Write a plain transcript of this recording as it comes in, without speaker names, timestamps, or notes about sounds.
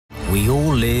We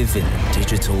all live in a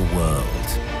digital world.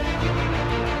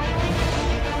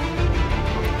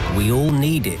 We all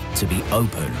need it to be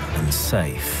open and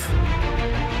safe.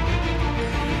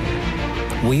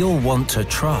 We all want to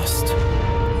trust.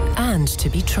 And to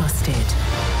be trusted.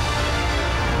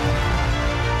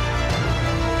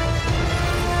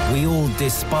 We all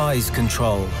despise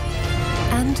control.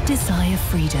 And desire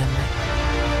freedom.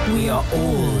 We are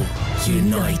all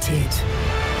united.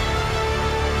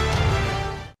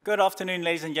 Good afternoon,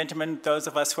 ladies and gentlemen, those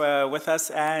of us who are with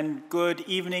us, and good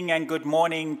evening and good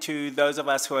morning to those of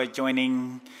us who are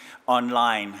joining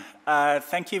online.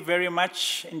 Thank you very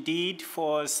much indeed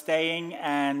for staying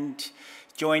and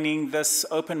joining this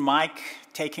open mic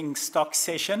taking stock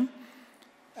session.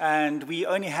 And we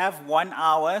only have 1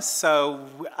 hour, so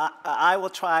I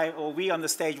will try, or we on the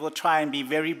stage will try and be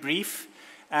very brief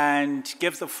and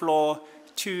give the floor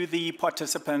to the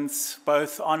participants,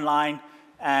 both online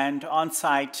and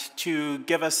on-site, to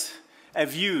give us a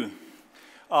view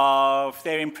of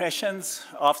their impressions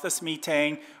of this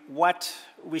meeting, what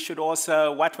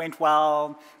went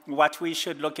well, what we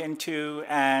should look into,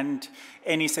 and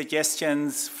any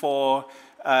suggestions for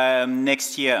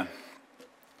next year.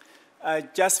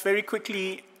 Just very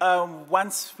quickly,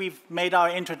 once we've made our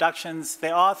introductions,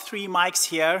 there are 3 mics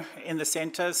here in the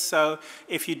center, so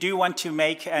if you do want to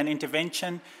make an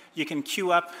intervention, you can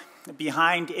queue up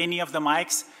behind any of the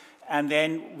mics, and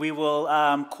then we will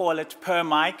call it per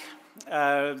mic.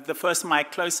 The first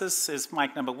mic closest is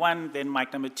mic number 1, then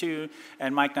mic number 2,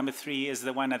 and mic number 3 is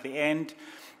the one at the end.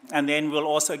 And then we'll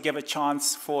also give a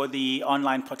chance for the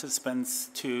online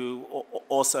participants to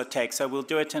also take. So we'll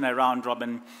do it in a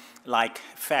round-robin-like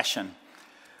fashion.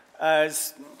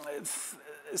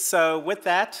 So with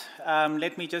that,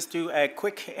 let me just do a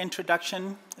quick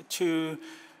introduction to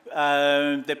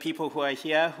the people who are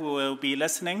here who will be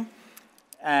listening,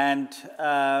 and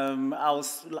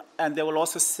they will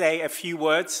also say a few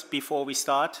words before we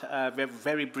start,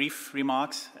 very brief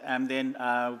remarks, and then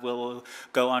we'll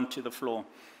go on to the floor.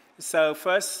 So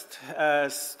first,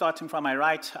 starting from my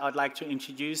right, I'd like to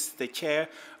introduce the chair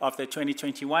of the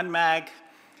 2021 MAG,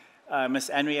 Ms.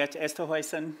 Henriette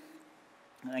Esterhuisen.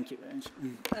 Thank you.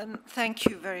 Thank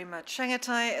you very much,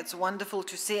 Shangatai. It's wonderful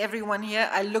to see everyone here.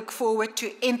 I look forward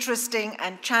to interesting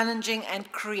and challenging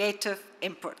and creative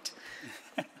input.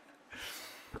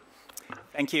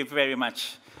 Thank you very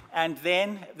much. And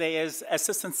then there is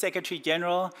Assistant Secretary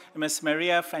General, Ms.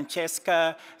 Maria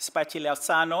Francesca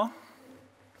Spatilazzano.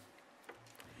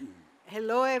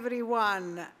 Hello,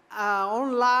 everyone,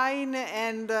 online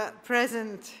and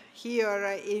present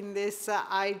here in this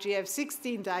IGF,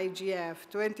 16th IGF,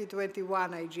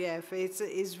 2021 IGF.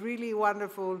 It's really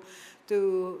wonderful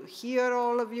to hear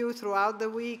all of you throughout the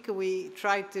week. We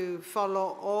try to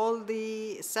follow all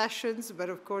the sessions, but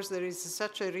of course there is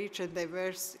such a rich and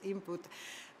diverse input.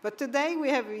 But today we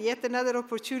have yet another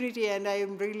opportunity, and I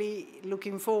am really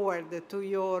looking forward to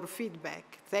your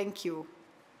feedback. Thank you.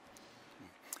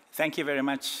 Thank you very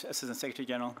much, Assistant Secretary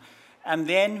General. And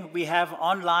then we have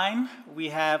online, we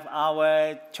have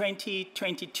our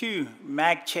 2022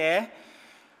 MAG Chair,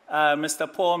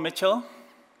 Mr. Paul Mitchell.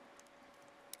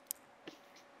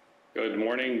 Good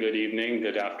morning, good evening,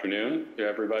 good afternoon to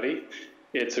everybody.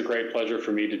 It's a great pleasure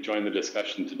for me to join the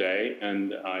discussion today,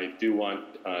 and I do want,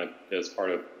 as part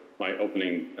of my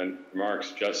opening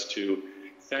remarks, just to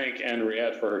thank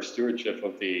Henriette for her stewardship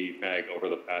of the MAG over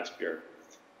the past year.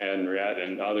 Henriette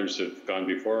and others have gone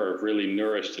before have really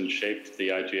nourished and shaped the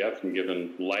IGF and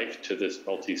given life to this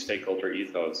multi-stakeholder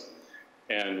ethos.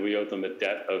 And we owe them a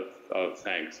debt of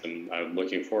thanks, and I'm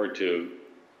looking forward to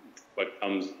what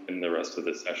comes in the rest of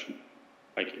this session.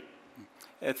 Thank you.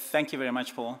 Thank you very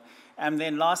much, Paul. And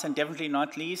then last and definitely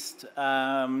not least,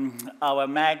 our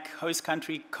MAG host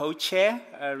country co-chair,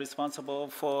 responsible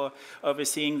for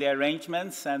overseeing the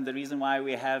arrangements and the reason why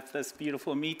we have this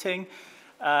beautiful meeting,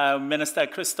 Minister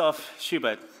Christoph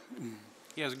Schubert.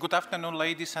 Yes, good afternoon,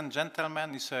 ladies and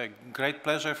gentlemen. It's a great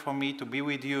pleasure for me to be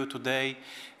with you today.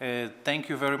 Thank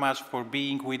you very much for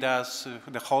being with us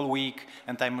the whole week,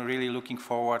 and I'm really looking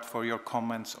forward for your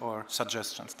comments or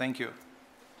suggestions. Thank you.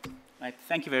 Right,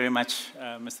 thank you very much,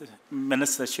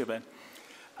 Minister Schubert.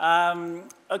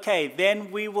 Okay,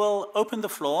 then we will open the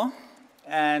floor.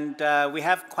 And we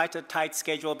have quite a tight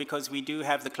schedule because we do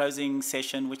have the closing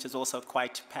session, which is also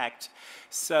quite packed.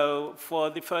 So for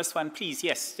the first one, please,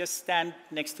 yes, just stand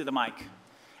next to the mic.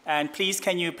 And please,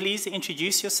 can you please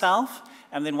introduce yourself?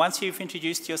 And then once you've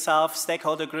introduced yourself,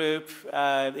 stakeholder group,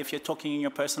 if you're talking in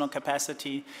your personal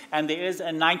capacity. And there is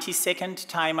a 90-second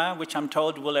timer, which I'm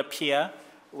told will appear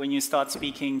when you start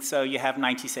speaking. So you have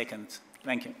 90 seconds.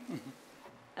 Thank you.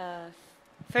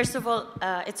 First of all,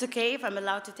 it's okay if I'm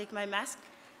allowed to take my mask.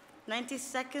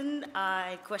 92nd,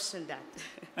 I question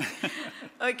that.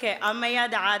 Okay, I'm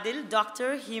Mayad Adil,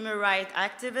 doctor, human rights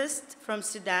activist from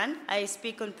Sudan. I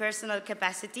speak on personal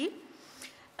capacity.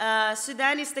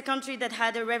 Sudan is the country that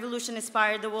had a revolution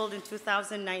inspired the world in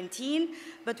 2019,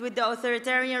 but with the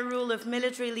authoritarian rule of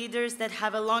military leaders that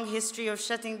have a long history of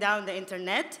shutting down the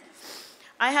internet.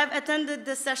 I have attended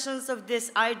the sessions of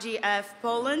this IGF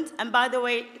Poland, and by the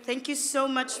way, thank you so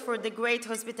much for the great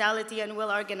hospitality and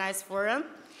well-organized forum.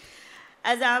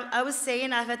 As I was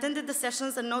saying, I've attended the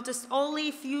sessions and noticed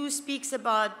only few speaks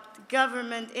about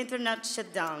government internet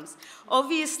shutdowns.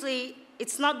 Obviously,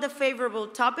 it's not the favorable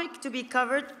topic to be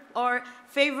covered or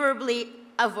favorably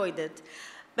avoided,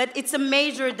 but it's a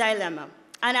major dilemma.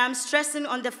 And I'm stressing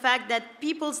on the fact that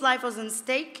people's life was at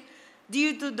stake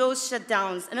due to those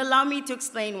shutdowns, and allow me to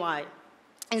explain why.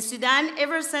 In Sudan,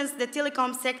 ever since the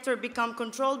telecom sector became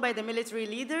controlled by the military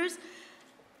leaders,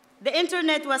 the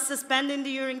internet was suspended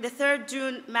during the 3rd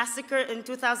June massacre in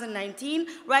 2019,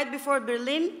 right before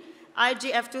Berlin,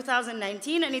 IGF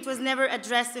 2019, and it was never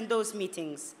addressed in those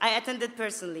meetings. I attended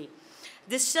personally.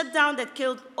 This shutdown that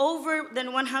killed over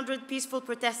than 100 peaceful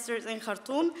protesters in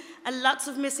Khartoum and lots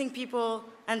of missing people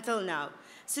until now.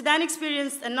 Sudan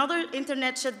experienced another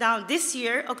internet shutdown this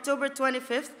year, October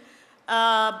 25th,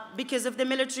 because of the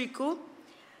military coup,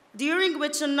 during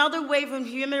which another wave of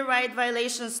human rights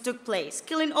violations took place,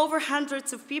 killing over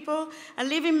hundreds of people and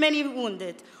leaving many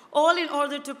wounded, all in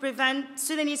order to prevent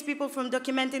Sudanese people from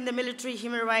documenting the military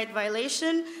human rights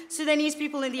violation. Sudanese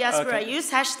people in diaspora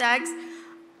use hashtags,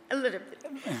 a little bit.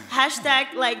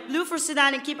 Hashtag like Blue for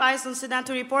Sudan and Keep Eyes on Sudan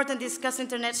to report and discuss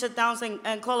internet shutdowns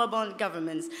and call upon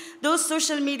governments. Those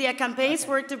social media campaigns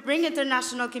work to bring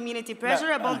international community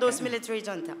pressure upon those military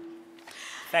junta.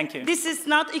 Thank you. This is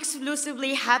not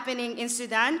exclusively happening in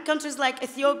Sudan. Countries like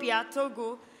Ethiopia,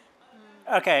 Togo.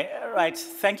 Okay, right.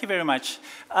 Thank you very much.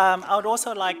 I would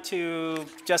also like to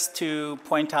just to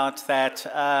point out that,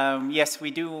 yes,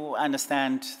 we do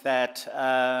understand that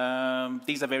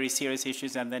these are very serious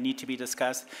issues and they need to be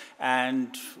discussed.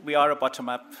 And we are a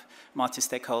bottom-up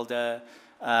multi-stakeholder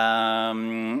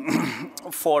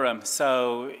forum.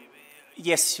 So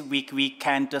yes, we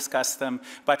can discuss them,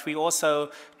 but we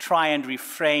also try and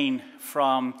refrain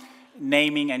from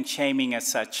naming and shaming as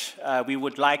such. We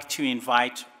would like to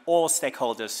invite all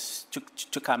stakeholders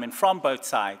to come in from both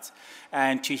sides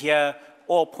and to hear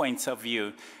all points of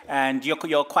view. And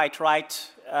you're quite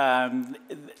right.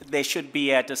 There should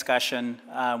be a discussion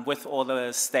with all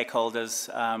the stakeholders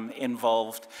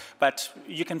involved. But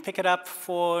you can pick it up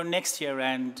for next year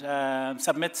and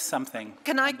submit something.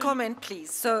 Can I comment,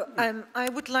 please? So I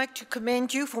would like to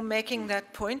commend you for making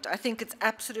that point. I think it's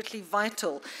absolutely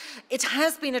vital. It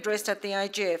has been addressed at the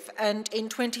IGF, and in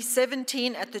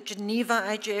 2017 at the Geneva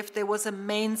IGF, there was a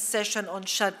main session on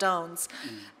shutdowns.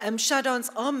 Shutdowns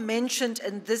are mentioned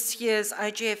in this year's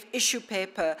IGF issue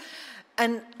paper.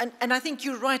 And I think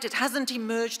you're right, it hasn't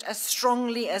emerged as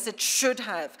strongly as it should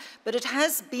have, but it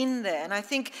has been there. And I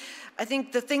think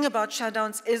the thing about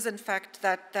shutdowns is, in fact,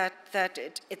 that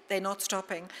they're not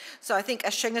stopping. So I think,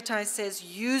 as Shengetai says,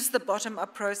 use the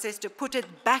bottom-up process to put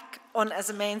it back on as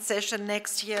a main session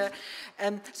next year.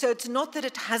 So it's not that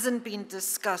it hasn't been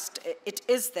discussed, it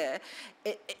is there.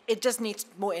 It just needs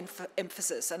more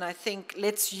emphasis, and I think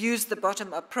let's use the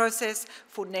bottom-up process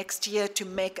for next year to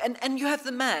make, and you have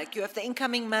the MAG, you have the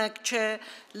incoming MAG chair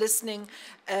listening.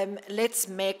 Let's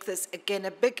make this, again,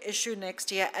 a big issue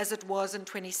next year as it was in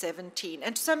 2017,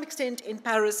 and to some extent in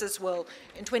Paris as well.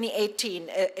 In 2018,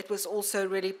 it was also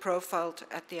really profiled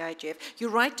at the IGF.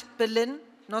 You're right, Berlin,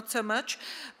 not so much,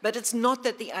 but it's not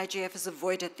that the IGF has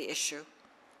avoided the issue.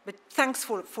 But thanks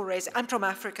for raising. I'm from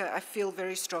Africa. I feel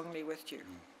very strongly with you.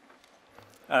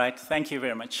 All right. Thank you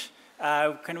very much.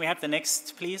 Can we have the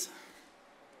next, please?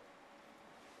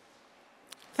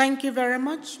 Thank you very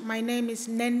much. My name is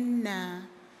Nenna.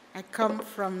 I come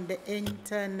from the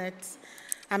internet.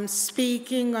 I'm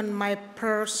speaking on my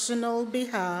personal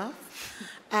behalf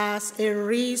as a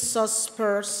resource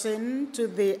person to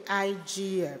the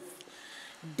IGF.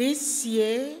 This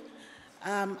year,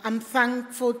 I'm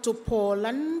thankful to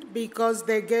Poland because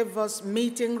they gave us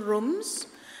meeting rooms,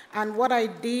 and what I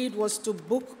did was to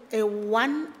book a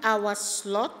 1-hour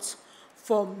slot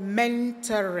for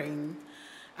mentoring.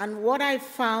 And what I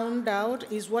found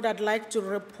out is what I'd like to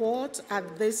report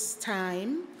at this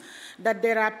time, that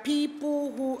there are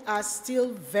people who are still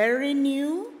very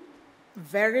new,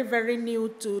 very, very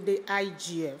new to the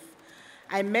IGF.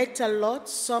 I met a lot.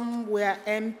 Some were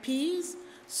MPs,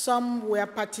 some were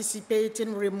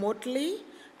participating remotely,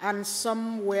 and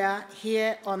some were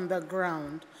here on the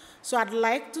ground. So I'd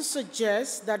like to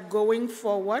suggest that going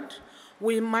forward,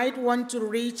 we might want to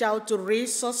reach out to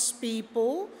resource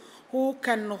people who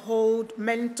can hold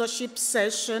mentorship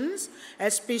sessions,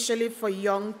 especially for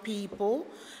young people.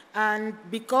 And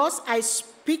because I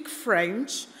speak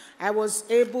French, I was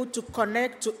able to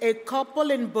connect to a couple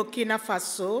in Burkina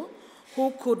Faso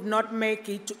who could not make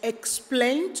it, to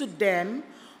explain to them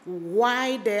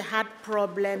why they had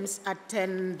problems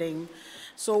attending.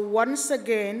 So once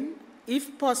again,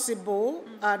 if possible,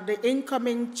 the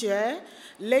incoming chair,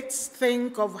 let's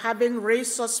think of having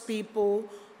resource people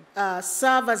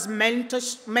serve as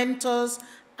mentors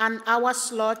and our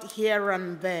slot here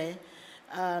and there.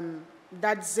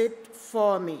 That's it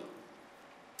for me.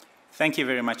 Thank you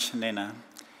very much, Nena.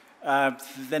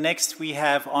 The next we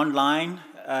have online,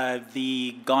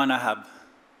 the Ghana Hub.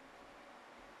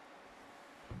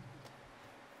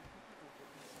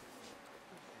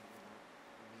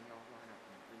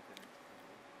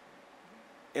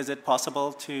 Is it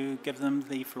possible to give them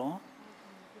the floor?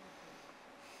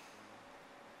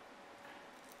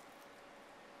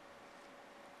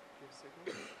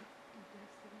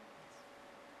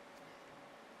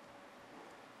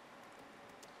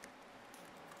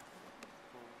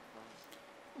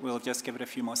 We'll just give it a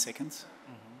few more seconds.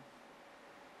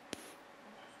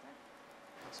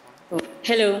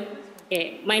 Hello,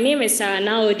 my name is Sarah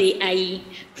Naode Ayi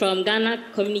from Ghana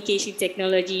Communication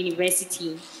Technology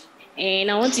University,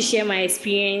 and I want to share my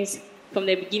experience from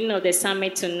the beginning of the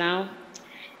summit to now.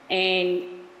 And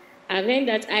I've learned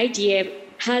that IGF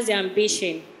has the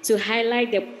ambition to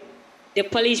highlight the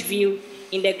Polish view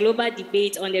in the global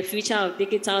debate on the future of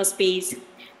digital space,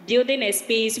 building a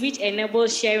space which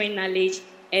enables sharing knowledge,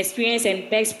 experience, and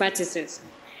best practices.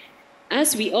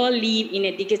 As we all live in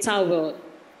a digital world,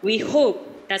 we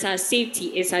hope that our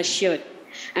safety is assured.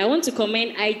 I want to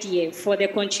commend IGF for their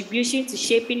contribution to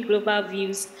shaping global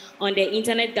views on the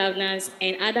internet governance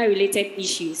and other related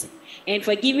issues, and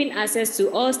for giving access to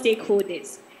all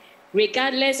stakeholders,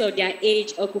 regardless of their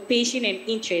age, occupation, and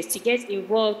interest, to get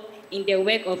involved in the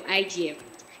work of IGF.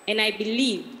 And I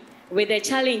believe with the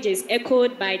challenges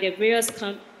echoed by the various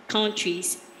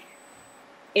countries,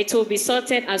 it will be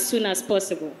sorted as soon as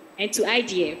possible. And to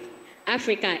IGF,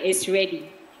 Africa is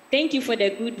ready. Thank you for the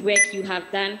good work you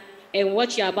have done and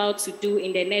what you're about to do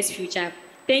in the next future.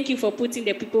 Thank you for putting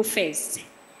the people first.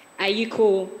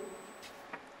 Ayuko.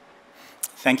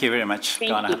 Thank you very much,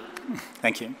 Ghana.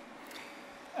 Thank you.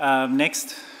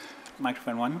 Next,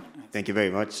 microphone one. Thank you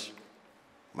very much.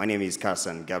 My name is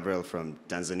Carson Gabriel from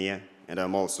Tanzania, and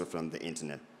I'm also from the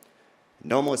internet.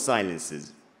 No more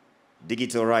silences.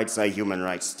 Digital rights are human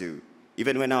rights too.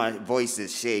 Even when our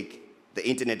voices shake, the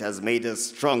internet has made us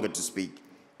stronger to speak.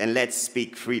 And let's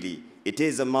speak freely. It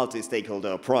is a multi-stakeholder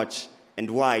approach, and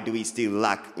why do we still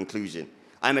lack inclusion?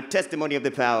 I'm a testimony of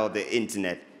the power of the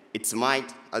internet, its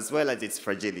might as well as its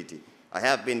fragility. I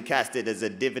have been casted as a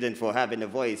dividend for having a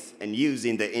voice and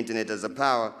using the internet as a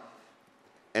power,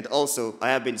 and also I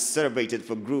have been celebrated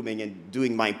for grooming and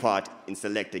doing my part in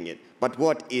selecting it. But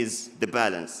what is the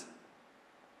balance?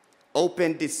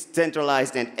 Open,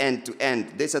 decentralized, and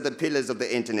end-to-end. These are the pillars of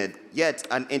the internet. Yet,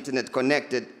 an internet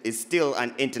connected is still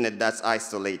an internet that's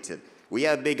isolated. We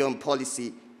are big on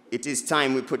policy. It is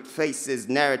time we put faces,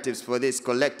 narratives for this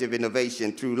collective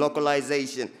innovation through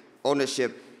localization,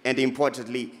 ownership, and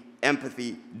importantly,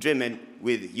 empathy driven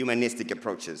with humanistic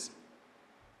approaches.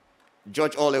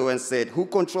 George Orwell once said, "Who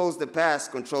controls the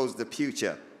past controls the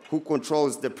future. Who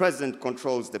controls the present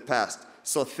controls the past."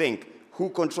 So think, who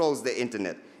controls the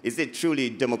internet? Is it truly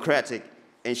democratic,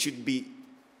 and should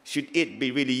it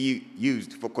be really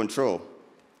used for control?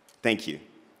 Thank you.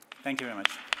 Thank you very much.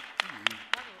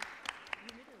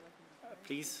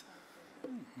 Please.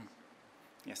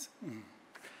 Yes.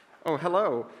 Oh,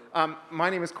 hello. My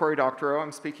name is Cory Doctorow.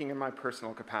 I'm speaking in my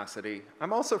personal capacity.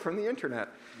 I'm also from the internet.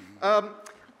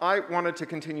 I wanted to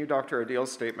continue Dr.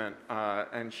 Adil's statement,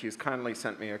 and she's kindly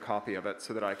sent me a copy of it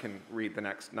so that I can read the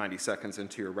next 90 seconds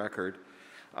into your record.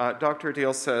 Dr.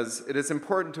 Adil says, "It is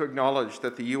important to acknowledge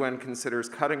that the UN considers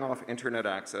cutting off internet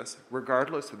access,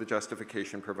 regardless of the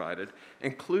justification provided,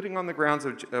 including on the grounds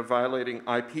of violating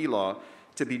IP law,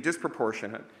 to be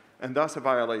disproportionate and thus a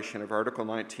violation of Article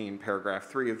 19, Paragraph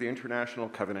 3 of the International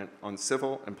Covenant on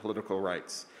Civil and Political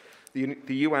Rights. The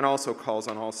UN also calls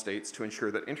on all states to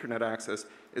ensure that internet access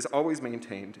is always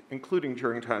maintained, including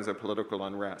during times of political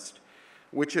unrest,"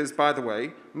 which is, by the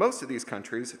way, most of these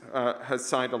countries had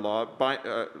signed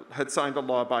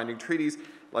law-binding treaties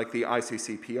like the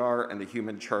ICCPR and the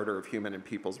Human Charter of Human and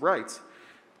People's Rights.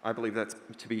 I believe that's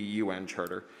to be a UN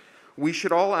charter. We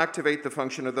should all activate the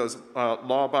function of those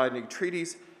law-binding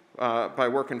treaties by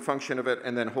work and function of it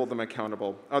and then hold them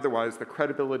accountable. Otherwise, the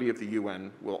credibility of the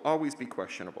UN will always be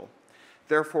questionable.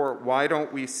 Therefore, why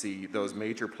don't we see those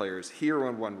major players here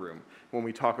in one room when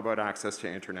we talk about access to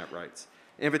internet rights?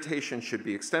 Invitations should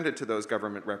be extended to those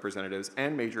government representatives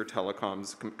and major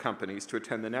telecoms companies to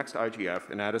attend the next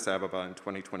IGF in Addis Ababa in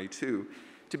 2022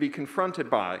 to be confronted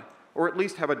by, or at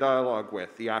least have a dialogue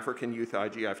with, the African Youth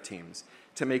IGF teams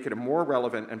to make it a more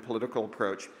relevant and political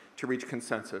approach to reach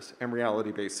consensus and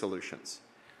reality-based solutions.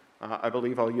 I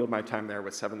believe I'll yield my time there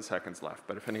with 7 seconds left,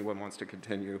 but if anyone wants to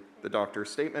continue the doctor's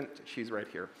statement, she's right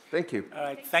here. Thank you. All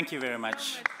right, thank you very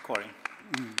much, Corey.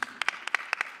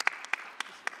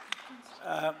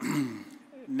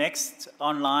 Next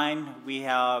online, we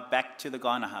are back to the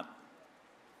Ghana Hub.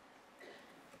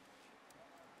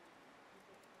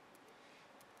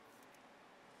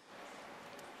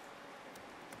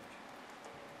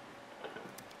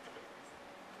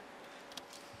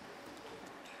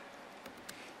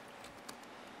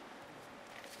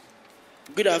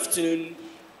 Good afternoon,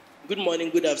 good morning,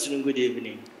 good afternoon, good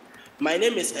evening. My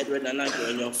name is Edward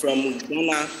Nanagonyo from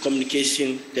Ghana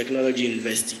Communication Technology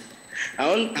University.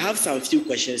 I have some few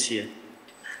questions here.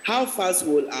 How fast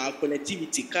will our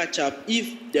connectivity catch up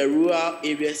if the rural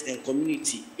areas and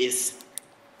community is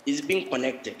being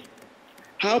connected?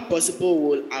 How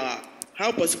possible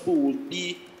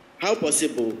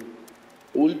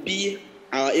will be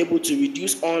able to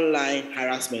reduce online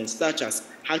harassment such as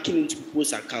hacking into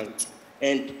people's accounts?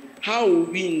 And how will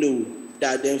we know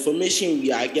that the information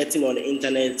we are getting on the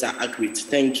internet are accurate?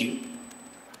 Thank you.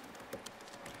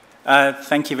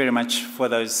 Thank you very much for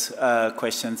those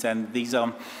questions, and these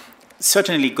are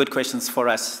certainly good questions for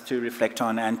us to reflect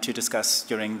on and to discuss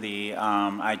during the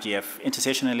IGF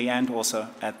intersessionally and also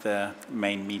at the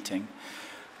main meeting.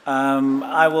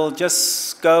 I will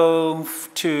just go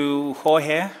to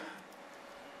Jorge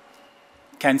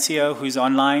Cancio, who's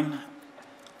online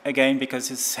again, because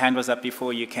his hand was up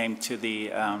before you came to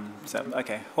the,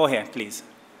 okay, Jorge, please.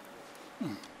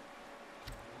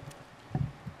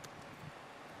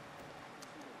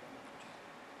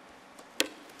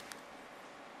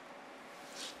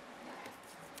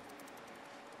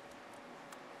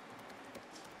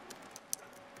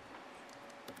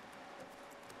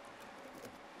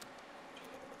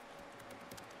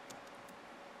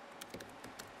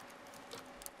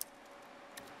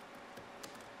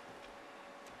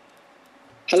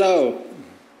 Hello.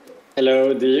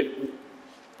 Hello, do you?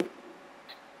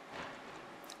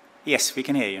 Yes, we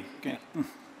can hear you. Okay.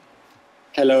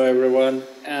 Hello, everyone.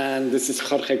 And this is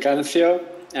Jorge Cancio,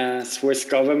 Swiss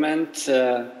government,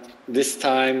 this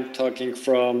time talking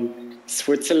from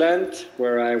Switzerland,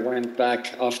 where I went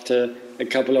back after a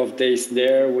couple of days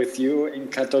there with you in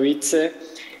Katowice.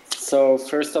 So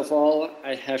first of all,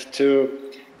 I have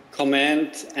to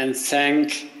comment and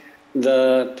thank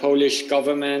the Polish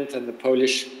government and the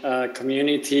Polish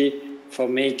community for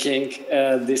making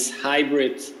this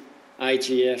hybrid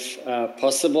IGF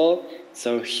possible.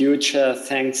 So huge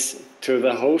thanks to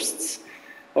the hosts.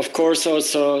 Of course,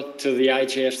 also to the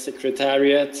IGF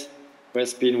Secretariat, who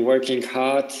has been working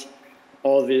hard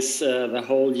all this, the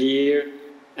whole year,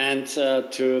 and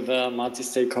to the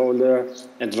Multi-Stakeholder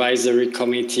Advisory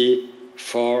Committee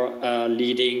for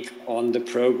leading on the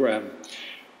program.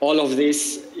 All of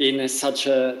this in such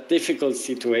a difficult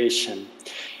situation.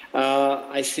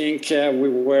 I think we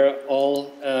were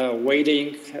all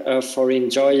waiting for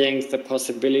enjoying the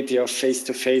possibility of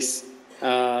face-to-face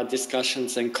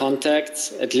discussions and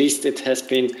contacts. At least it has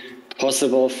been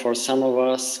possible for some of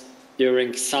us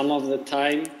during some of the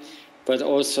time, but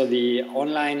also the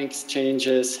online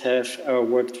exchanges have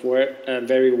worked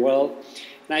very well.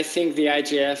 And I think the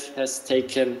IGF has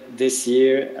taken this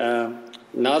year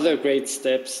another great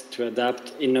steps to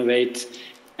adapt, innovate,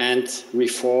 and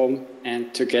reform,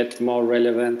 and to get more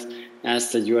relevant,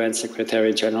 as the UN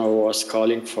Secretary General was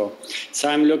calling for. So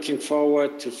I'm looking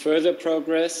forward to further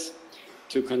progress,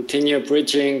 to continue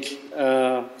bridging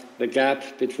the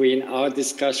gap between our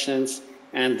discussions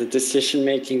and the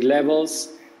decision-making levels,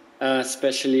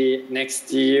 especially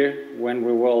next year when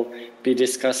we will be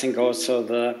discussing also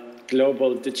the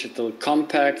Global Digital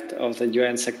Compact of the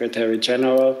UN Secretary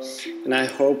General. And I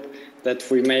hope that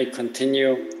we may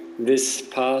continue this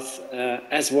path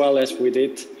as well as we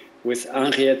did with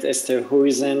Henriette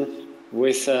Esterhuizen,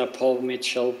 with Paul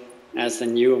Mitchell as the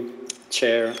new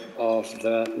chair of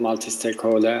the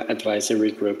Multi-Stakeholder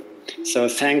Advisory Group. So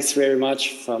thanks very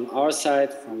much from our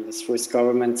side, from the Swiss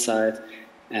government side,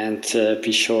 and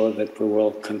be sure that we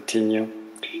will continue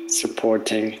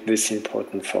supporting this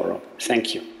important forum.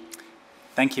 Thank you.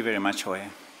 Thank you very much, Jorge.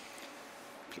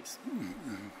 Please.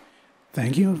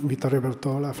 Thank you, Vittorio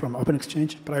Bertola from Open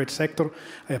Exchange, private sector.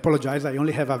 I apologize, I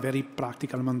only have a very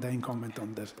practical, mundane comment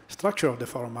on the structure of the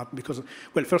format because,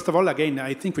 well, first of all, again,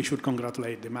 I think we should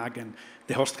congratulate the MAG and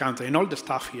the host country and all the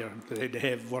staff here. They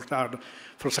have worked hard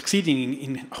for succeeding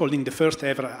in holding the first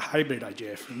ever hybrid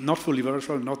IGF, not fully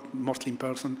virtual, not mostly in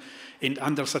person, and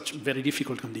under such very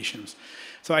difficult conditions.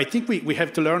 So I think we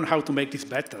have to learn how to make this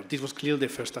better. This was clearly the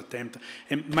first attempt.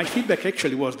 And my feedback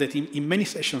actually was that in many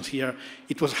sessions here,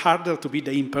 it was harder to be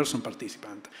the in-person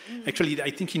participant. Actually,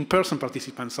 I think in-person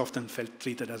participants often felt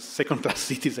treated as second-class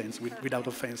citizens without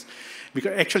offense.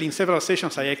 Because actually in several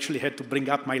sessions, I actually had to bring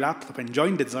up my laptop and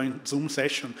join the Zoom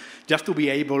session just to be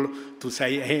able to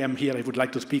say, hey, I'm here, I would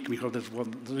like to speak, because there was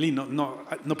really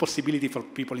no possibility for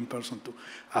people in person to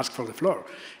ask for the floor.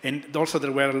 And also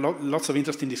there were lots of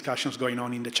interesting discussions going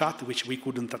on in the chat, which we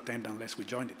couldn't attend unless we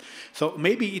joined it. So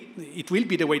maybe it will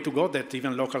be the way to go that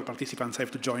even local participants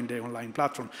have to join the online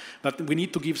platform, but we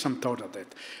need to give some thought at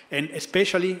that. And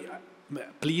especially,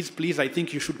 please, I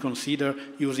think you should consider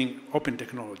using open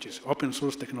technologies, open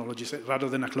source technologies, rather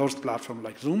than a closed platform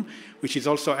like Zoom, which is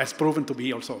also has proven to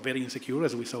be also very insecure,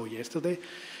 as we saw yesterday.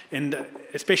 And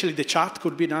especially the chat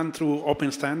could be done through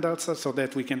open standards so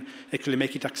that we can actually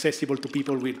make it accessible to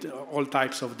people with all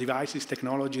types of devices,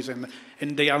 technologies, and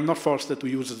they are not forced to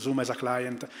use Zoom as a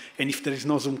client. And if there is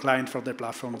no Zoom client for their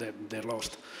platform, they're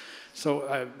lost.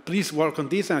 So please work on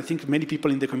this, and I think many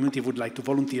people in the community would like to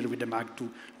volunteer with the MAG to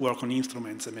work on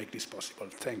instruments and make this possible.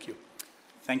 Thank you.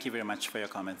 Thank you very much for your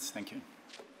comments. Thank you.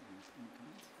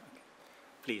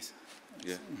 Please.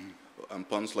 Yeah. I'm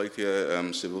Pons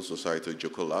Lightyear, Civil Society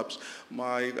Joko Labs.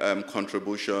 My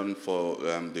contribution for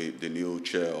the new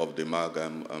chair of the MAG,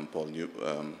 Paul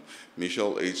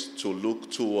Michel, is to look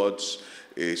towards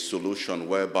a solution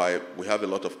whereby we have a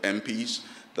lot of MPs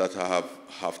that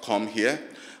have come here,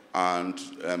 and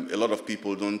a lot of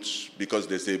people don't, because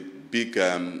there's a big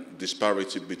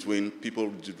disparity between people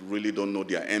who really don't know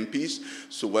their MPs,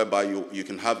 so whereby you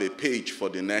can have a page for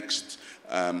the next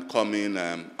coming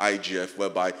IGF,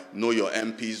 whereby know your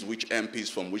MPs, which MPs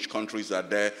from which countries are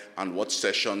there, and what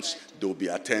sessions they'll be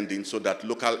attending, so that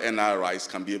local NRIs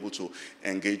can be able to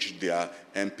engage their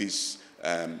MPs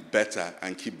better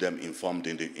and keep them informed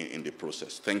in the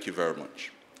process. Thank you very much.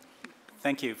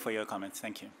 Thank you for your comments.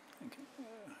 Thank you.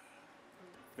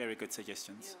 Very good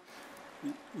suggestions.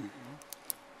 Yeah.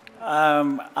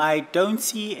 I don't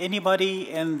see anybody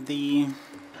in the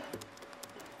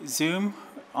Zoom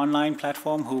online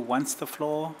platform who wants the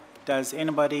floor. Does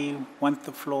anybody want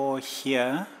the floor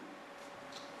here?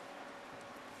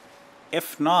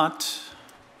 If not,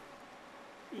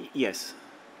 yes.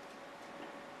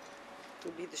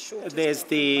 There's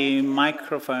the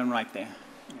microphone right there.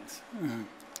 Yes. Mm-hmm.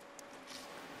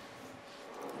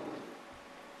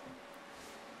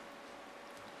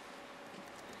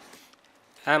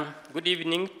 Good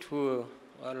evening to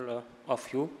all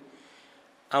of you.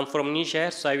 I'm from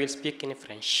Niger, so I will speak in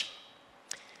French.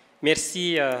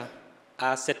 Merci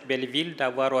à cette belle ville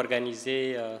d'avoir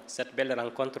organisé cette belle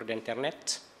rencontre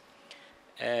d'Internet.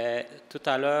 Tout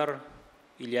à l'heure,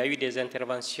 il y a eu des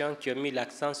interventions qui ont mis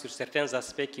l'accent sur certains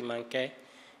aspects qui manquaient,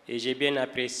 et j'ai bien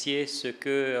apprécié ce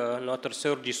que notre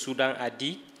sœur du Soudan a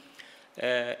dit.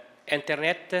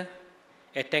 Internet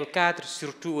est un cadre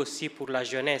surtout aussi pour la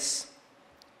jeunesse.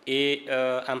 Et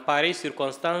en pareille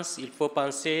circonstance, il faut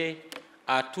penser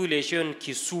à tous les jeunes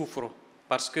qui souffrent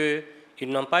parce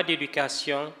qu'ils n'ont pas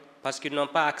d'éducation, parce qu'ils n'ont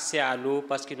pas accès à l'eau,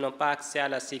 parce qu'ils n'ont pas accès à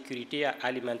la sécurité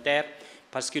alimentaire,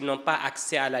 parce qu'ils n'ont pas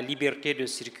accès à la liberté de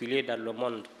circuler dans le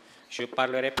monde. Je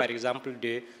parlerai par exemple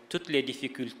de toutes les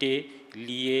difficultés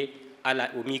liées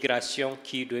aux migrations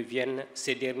qui deviennent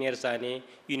ces dernières années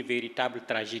une véritable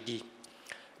tragédie.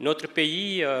 Notre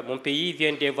pays, mon pays,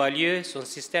 vient d'évaluer son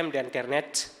système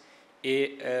d'Internet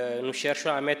et nous cherchons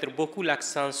à mettre beaucoup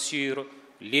l'accent sur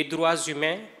les droits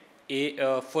humains et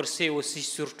forcer aussi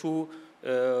surtout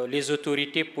les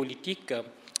autorités politiques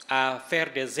à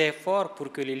faire des efforts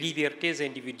pour que les libertés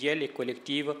individuelles et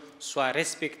collectives soient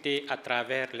respectées à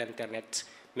travers l'Internet,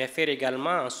 mais faire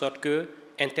également en sorte que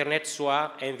Internet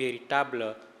soit un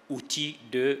véritable outil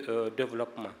de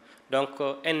développement. Donc,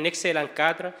 un excellent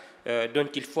cadre dont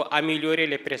il faut améliorer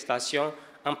les prestations,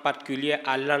 en particulier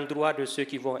à l'endroit de ceux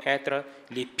qui vont être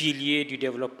les piliers du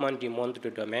développement du monde de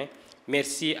demain.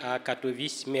 Merci à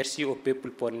Katowice, merci au peuple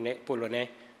polonais.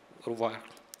 Au revoir.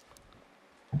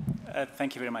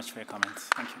 Thank you very much for your comments.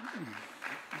 Thank you.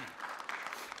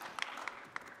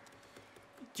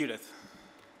 Judith.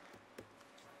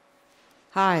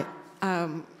 Hi,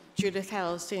 Judith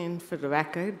Hellstein for the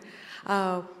record.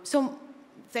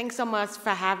 Thanks so much for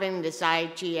having this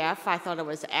IGF. I thought it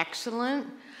was excellent.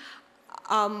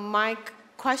 My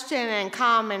question and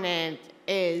comment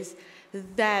is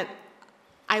that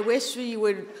I wish we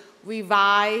would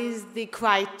revise the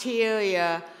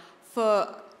criteria for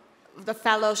the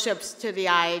fellowships to the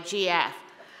IGF.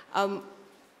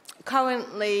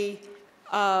 Currently,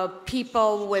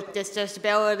 people with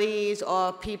disabilities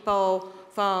or people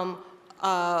from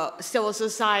civil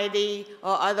society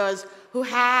or others who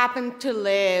happen to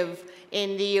live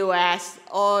in the US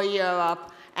or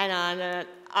Europe and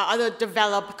other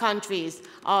developed countries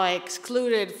are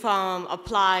excluded from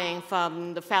applying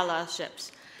from the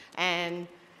fellowships. And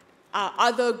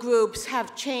other groups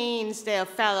have changed their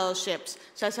fellowships,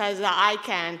 such as the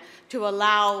ICANN, to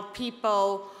allow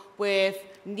people with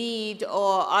need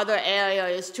or other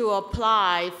areas to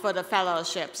apply for the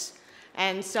fellowships.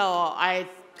 And so I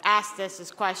asked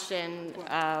this question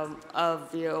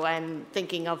of you and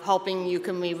thinking of hoping you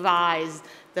can revise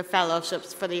the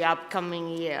fellowships for the upcoming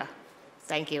year.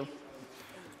 Thank you.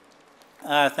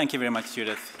 Thank you very much,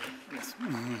 Judith. Yes.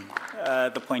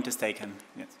 The point is taken.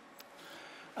 Yes.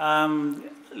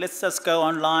 Let's just go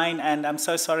online, and I'm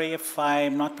so sorry if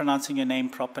I'm not pronouncing your name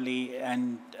properly,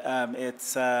 and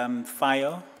it's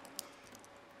Fayo.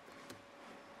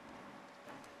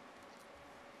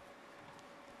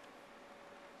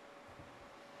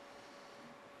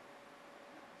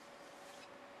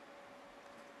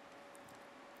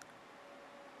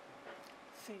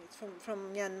 It's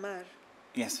from Myanmar.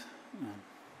 Yes.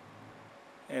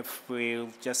 If we'll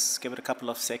just give it a couple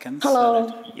of seconds. Hello.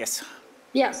 So that, yes.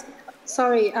 Yes.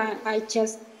 Sorry, I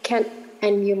just can't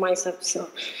unmute myself. So,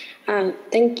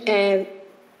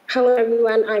 hello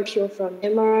everyone. I'm Pure from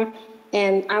Myanmar,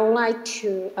 and I would like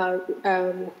to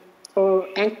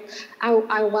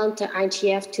I want the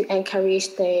IGF to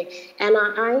encourage the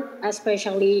NRI,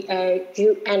 especially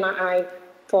NRI,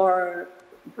 for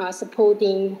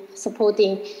supporting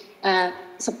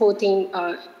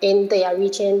in their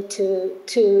region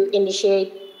to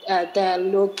initiate the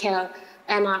local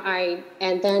NRI,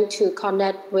 and then to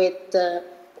connect with the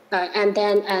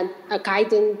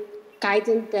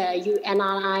guiding the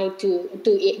UNRI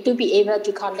to be able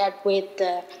to connect with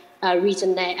the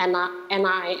regional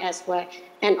NRI as well.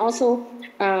 And also,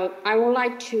 I would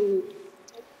like to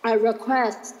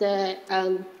request the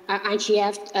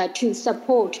IGF to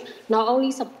support not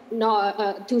only for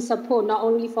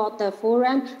the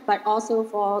forum, but also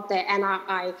for the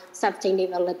NRI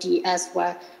sustainability as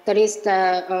well. That is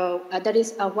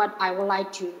what I would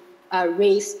like to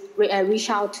reach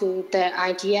out to the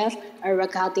IGF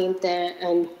regarding the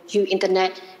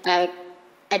internet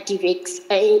activities,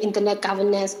 internet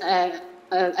governance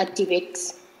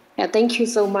activities. Thank you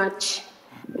so much.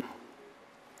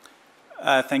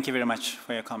 Thank you very much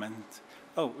for your comment.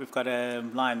 Oh, we've got a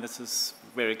line. This is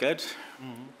very good.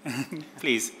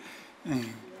 Please.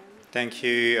 Thank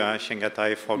you,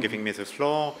 Shengatai, for giving me the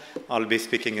floor. I'll be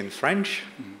speaking in French.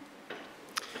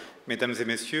 Mesdames et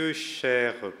messieurs,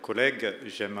 chers collègues,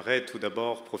 j'aimerais tout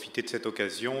d'abord profiter de cette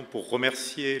occasion pour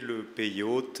remercier le pays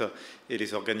hôte et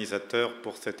les organisateurs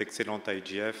pour cet excellent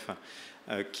IGF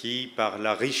qui, par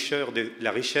la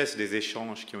richesse des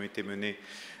échanges qui ont été menés,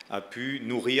 a pu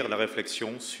nourrir la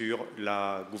réflexion sur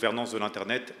la gouvernance de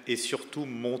l'Internet et surtout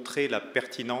montrer la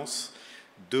pertinence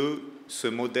de ce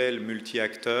modèle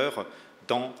multi-acteurs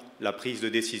dans la prise de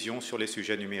décision sur les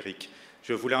sujets numériques.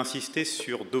 Je voulais insister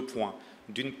sur deux points.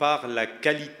 D'une part, la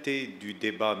qualité du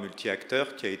débat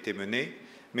multi-acteurs qui a été mené,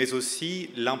 mais aussi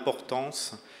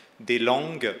l'importance des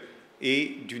langues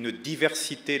et d'une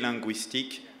diversité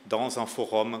linguistique dans un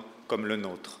forum comme le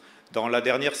nôtre. Dans la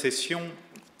dernière session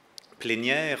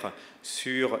plénière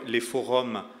sur les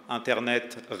forums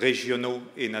Internet régionaux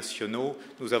et nationaux,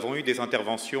 nous avons eu des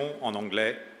interventions en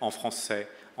anglais, en français,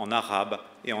 en arabe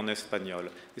et en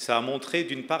espagnol. Et ça a montré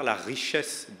d'une part la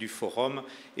richesse du forum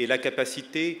et la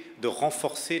capacité de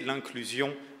renforcer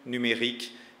l'inclusion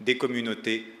numérique des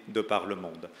communautés de par le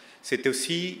monde. C'est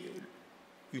aussi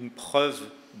une preuve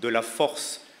de la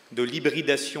force de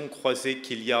l'hybridation croisée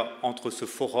qu'il y a entre ce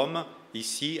forum,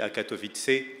 ici à Katowice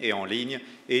et en ligne,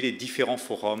 et les différents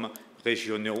forums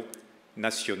régionaux,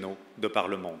 nationaux de par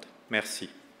le monde. Merci.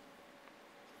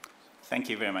 Thank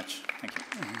you very much. Thank you.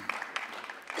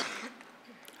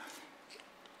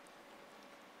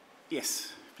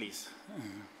 Yes, please.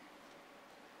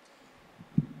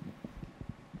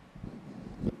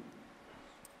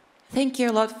 Thank you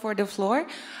a lot for the floor.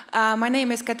 My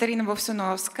name is Katarina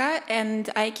Vovsunovska, and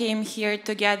I came here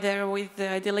together with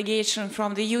the delegation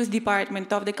from the Youth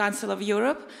Department of the Council of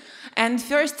Europe. And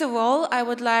first of all, I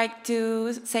would like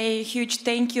to say a huge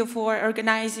thank you for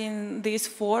organizing this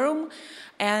forum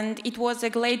And it was a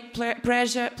great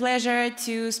pleasure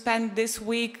to spend this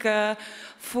week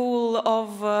full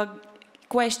of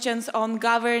questions on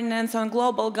governance, on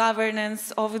global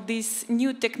governance of these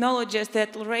new technologies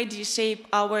that already shape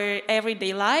our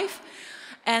everyday life.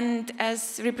 And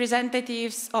as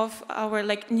representatives of our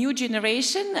new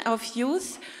generation of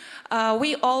youth,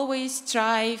 we always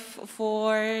strive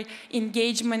for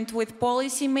engagement with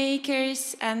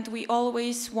policymakers, and we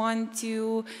always want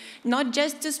to not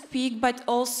just to speak, but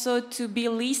also to be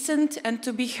listened and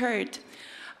to be heard.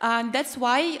 That's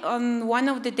why on one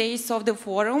of the days of the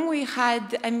forum, we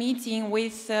had a meeting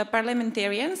with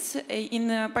parliamentarians,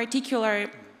 in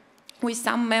particular with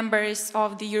some members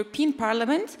of the European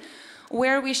Parliament,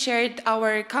 where we shared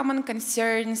our common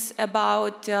concerns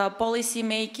about policy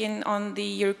making on the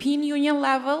European Union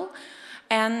level.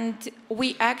 And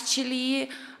we actually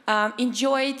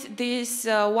enjoyed this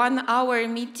 1 hour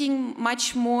meeting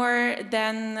much more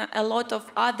than a lot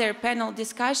of other panel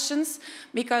discussions,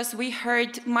 because we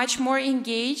heard much more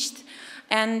engaged,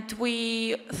 and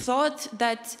we thought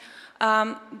that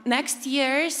next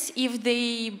years, if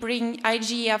they bring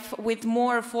IGF with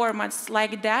more formats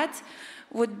like that,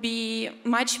 would be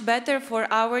much better for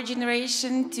our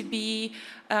generation to be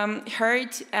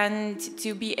heard and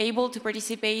to be able to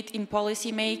participate in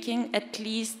policy making, at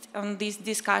least on this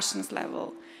discussions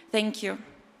level. Thank you.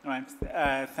 All right.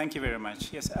 Thank you very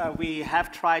much. Yes, we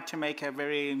have tried to make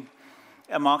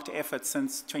a marked effort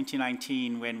since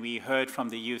 2019, when we heard from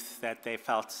the youth that they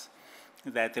felt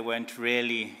that they weren't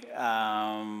really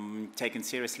taken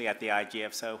seriously at the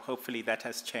IGF. So hopefully that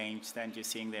has changed and you're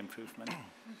seeing the improvement.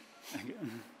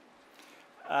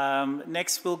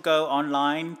 Next, we'll go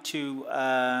online to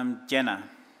Jenna.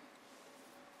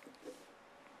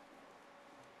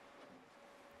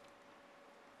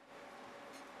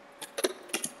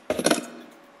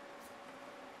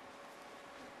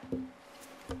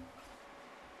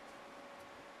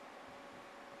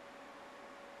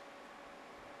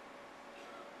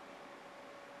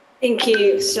 Thank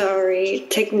you. Sorry,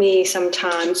 take me some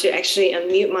time to actually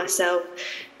unmute myself.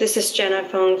 This is Jenna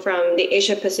Fong from the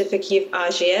Asia Pacific Youth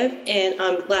IGF, and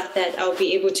I'm glad that I'll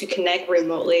be able to connect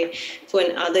remotely for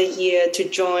another year to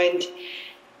join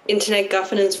Internet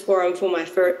Governance Forum for my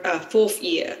fourth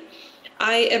year.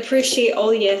 I appreciate all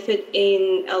the effort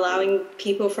in allowing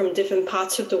people from different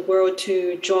parts of the world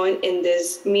to join in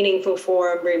this meaningful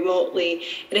forum remotely.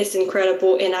 It is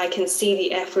incredible, and I can see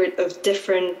the effort of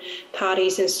different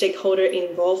parties and stakeholders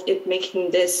involved in making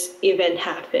this event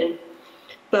happen.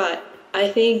 But I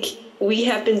think we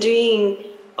have been doing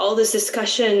all this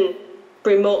discussion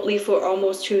remotely for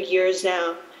almost 2 years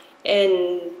now,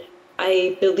 and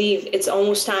I believe it's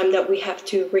almost time that we have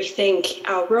to rethink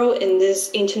our role in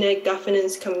this internet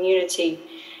governance community.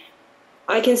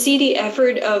 I can see the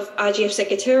effort of IGF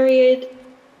Secretariat,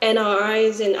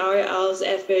 NRI's and RL's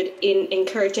effort in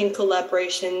encouraging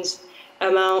collaborations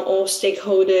among all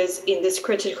stakeholders in this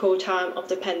critical time of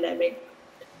the pandemic.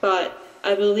 But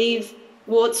I believe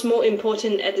what's more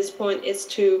important at this point is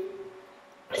to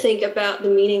think about the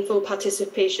meaningful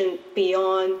participation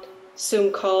beyond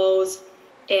Zoom calls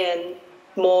and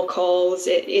more calls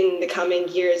in the coming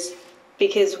years,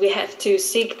 because we have to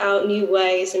seek out new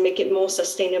ways and make it more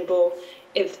sustainable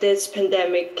if this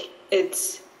pandemic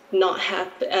is not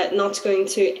going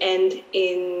to end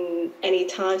in any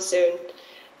time soon.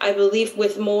 I believe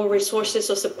with more resources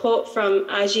or support from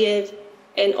IGF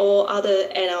and all other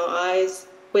NRIs,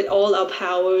 with all our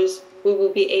powers, we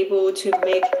will be able to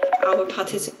make our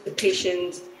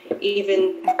participations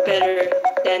even better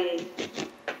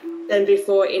than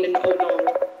before in an old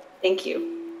normal. Thank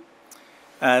you.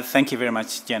 Thank you very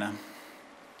much, Jenna.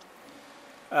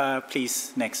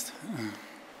 Please, next.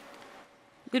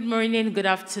 Good morning, good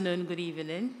afternoon, good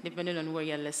evening, depending on where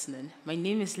you're listening. My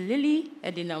name is Lily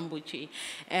Edinambuchi,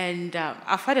 and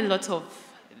I've had a lot of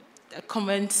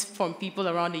comments from people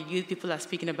around the youth. People are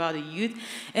speaking about the youth,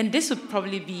 and this would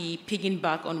probably be picking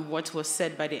back on what was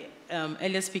said by the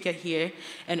earlier speaker here,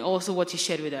 and also what you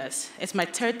shared with us. It's my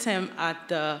third term at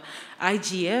the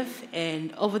IGF,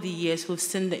 and over the years, we've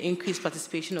seen the increased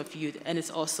participation of youth, and it's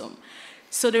awesome.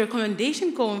 So the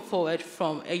recommendation going forward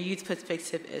from a youth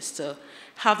perspective is to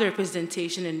have the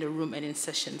representation in the room and in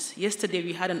sessions. Yesterday,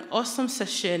 we had an awesome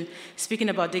session speaking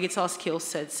about digital skill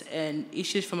sets and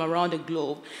issues from around the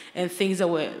globe and things that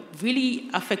were really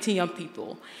affecting young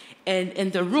people. And in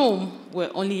the room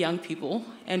were only young people,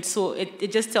 And so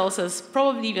it just tells us,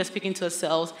 probably we're speaking to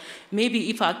ourselves, maybe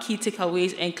if our key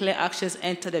takeaways and clear actions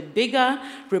enter the bigger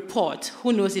report,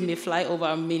 who knows, it may fly over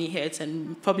our many heads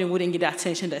and probably wouldn't get the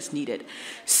attention that's needed.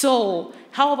 So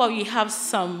how about we have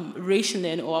some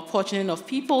rationing or apportioning of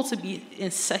people to be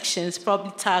in sections,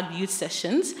 probably tagged youth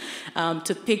sessions,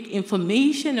 to pick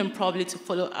information and probably to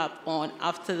follow up on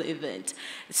after the event,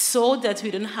 so that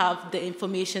we don't have the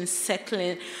information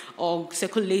circulating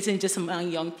just among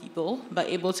young people, but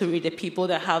able to read the people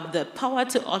that have the power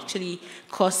to actually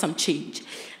cause some change.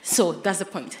 So that's the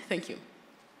point. Thank you.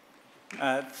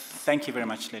 Thank you very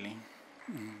much, Lily.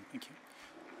 Thank you.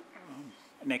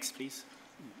 Next, please.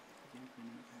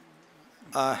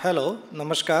 Hello,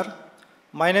 namaskar.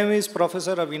 My name is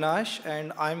Professor Avinash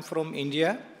and I'm from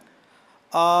India.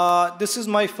 This is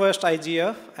my first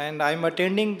IGF and I'm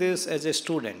attending this as a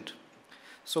student.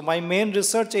 So my main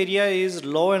research area is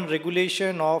law and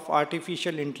regulation of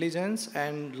artificial intelligence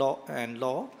and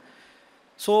law.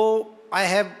 So I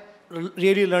have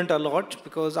really learned a lot,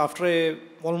 because after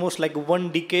almost like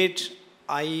 1 decade,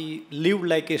 I lived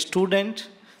like a student,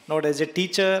 not as a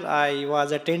teacher. I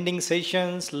was attending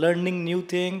sessions, learning new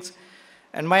things.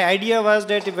 And my idea was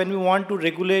that when we want to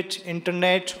regulate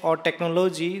internet or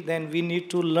technology, then we need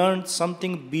to learn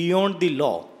something beyond the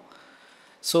law.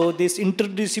 So this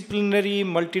interdisciplinary,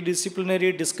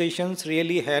 multidisciplinary discussions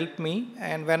really helped me.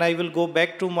 And when I will go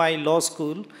back to my law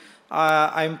school,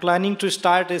 I'm planning to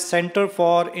start a Center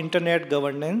for Internet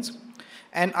Governance.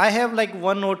 And I have like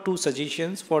 1 or 2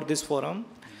 suggestions for this forum.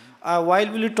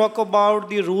 While we'll talk about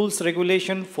the rules,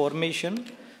 regulation, formation,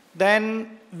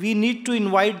 then we need to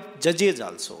invite judges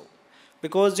also.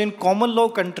 Because in common law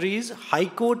countries, High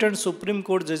Court and Supreme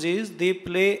Court judges, they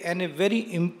play a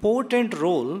very important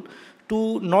role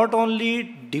to not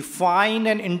only define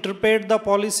and interpret the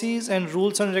policies and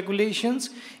rules and regulations,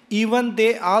 even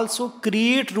they also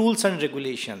create rules and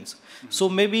regulations. So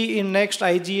maybe in next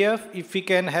IGF, if we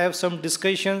can have some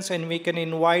discussions and we can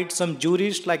invite some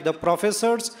jurists like the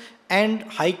professors and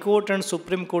High Court and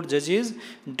Supreme Court judges,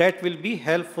 that will be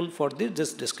helpful for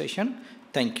this discussion.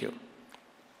 Thank you.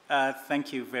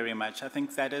 Thank you very much. I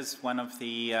think that is one of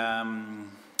the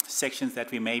sections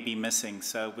that we may be missing,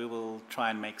 so we will try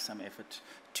and make some effort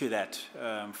to that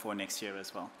for next year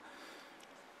as well.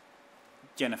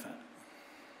 Jennifer.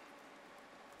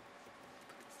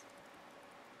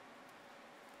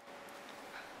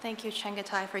 Thank you,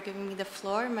 Chengetai, for giving me the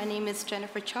floor. My name is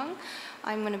Jennifer Chung.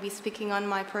 I'm going to be speaking on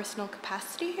my personal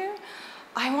capacity here.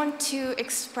 I want to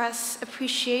express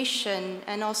appreciation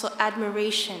and also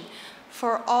admiration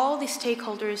for all the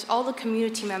stakeholders, all the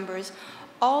community members,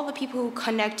 all the people who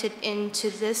connected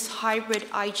into this hybrid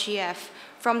IGF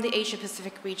from the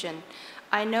Asia-Pacific region.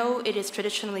 I know it is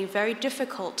traditionally very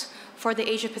difficult for the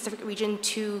Asia-Pacific region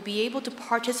to be able to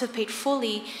participate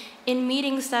fully in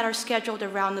meetings that are scheduled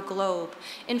around the globe.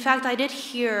 In fact, I did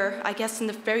hear, I guess in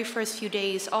the very first few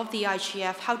days of the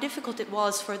IGF, how difficult it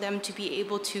was for them to be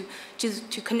able to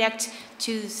connect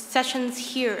to sessions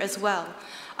here as well.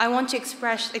 I want to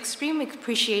express extreme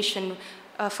appreciation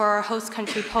for our host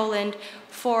country, Poland,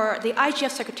 for the IGF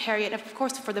Secretariat, and of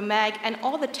course for the MAG, and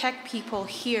all the tech people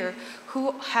here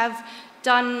who have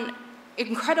done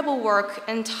incredible work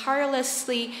and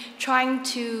tirelessly trying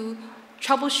to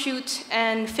troubleshoot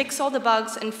and fix all the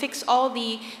bugs and fix all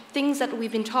the things that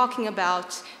we've been talking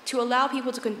about to allow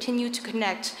people to continue to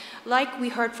connect. Like we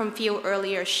heard from Theo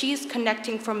earlier, she's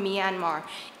connecting from Myanmar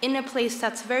in a place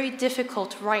that's very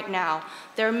difficult right now.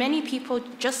 There are many people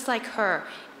just like her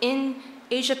in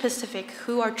Asia Pacific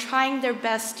who are trying their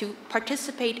best to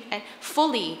participate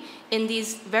fully in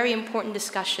these very important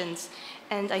discussions.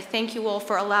 And I thank you all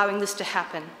for allowing this to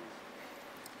happen.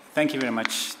 Thank you very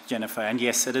much, Jennifer. And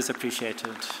yes, it is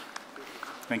appreciated.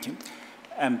 Thank you.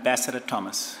 Ambassador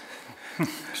Thomas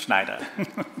Schneider.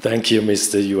 Thank you,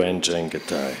 Mr. UN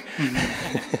Chengetai.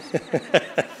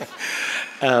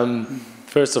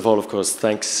 First of all, of course,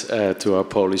 thanks to our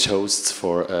Polish hosts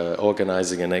for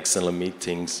organizing an excellent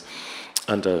meetings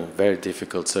under very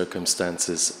difficult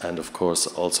circumstances, and of course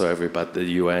also everybody,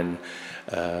 the UN,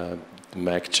 the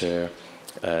MAC chair,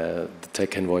 the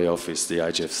Tech Envoy Office, the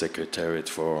IGF Secretariat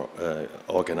for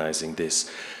organizing this.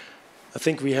 I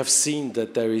think we have seen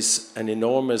that there is an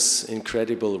enormous,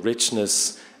 incredible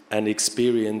richness and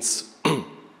experience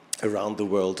around the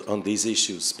world on these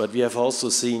issues, but we have also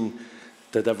seen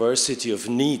the diversity of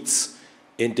needs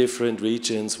in different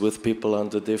regions with people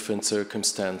under different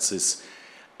circumstances,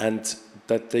 and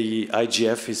that the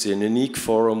IGF is a unique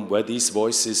forum where these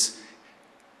voices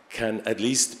can at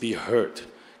least be heard,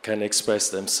 can express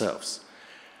themselves.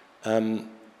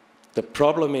 The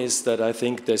problem is that I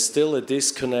think there's still a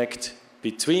disconnect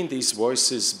between these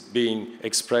voices being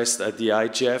expressed at the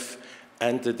IGF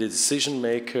and the decision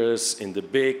makers in the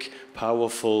big,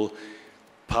 powerful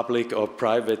public or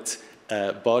private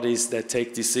bodies that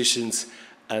take decisions.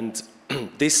 And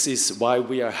this is why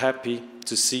we are happy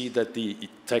to see that the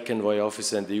Tech Envoy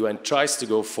Office and the UN tries to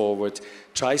go forward,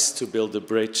 tries to build a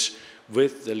bridge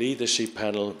with the leadership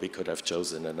panel. We could have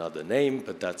chosen another name,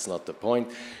 but that's not the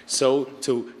point. So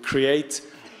to create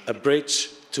a bridge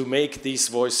to make these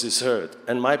voices heard.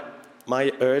 And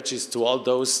my urge is to all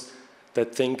those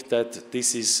that think that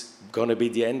this is going to be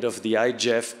the end of the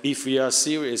IGF. If we are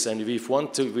serious and we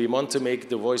want to make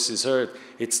the voices heard,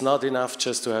 it's not enough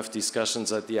just to have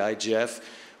discussions at the IGF.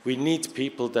 We need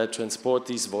people that transport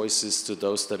these voices to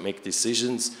those that make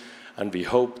decisions, and we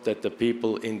hope that the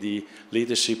people in the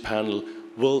leadership panel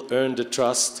will earn the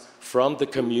trust from the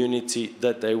community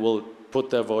that they will put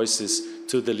their voices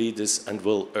to the leaders and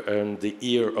will earn the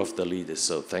ear of the leaders.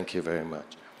 So thank you very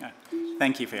much.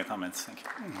 Thank you for your comments. Thank you.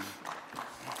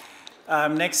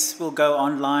 Next, we'll go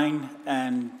online,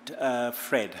 and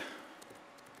Fred.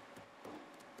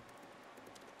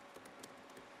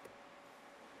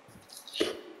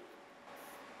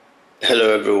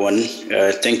 Hello, everyone.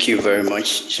 Thank you very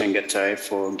much, Shangatai,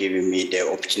 for giving me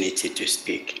the opportunity to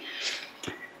speak.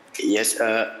 Yes,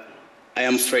 I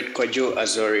am Fred Kwajo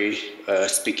Azori,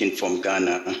 speaking from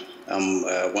Ghana. I'm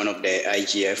one of the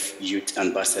IGF Youth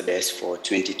Ambassadors for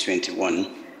 2021,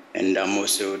 and I'm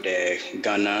also the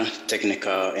Ghana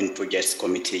Technical and Projects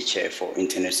Committee Chair for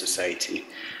Internet Society.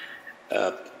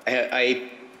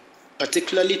 I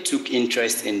particularly took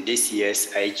interest in this year's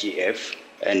IGF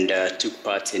and took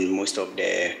part in most of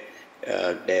the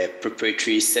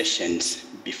preparatory sessions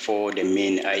before the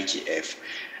main IGF.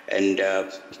 And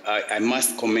I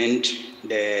must commend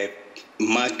the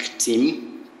MAC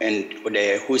team and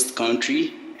the host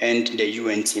country and the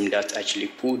UN team that actually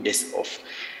pulled this off.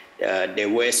 There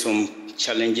were some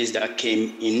challenges that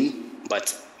came in,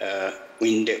 but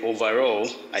in the overall,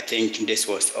 I think this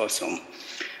was awesome.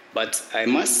 But I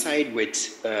must side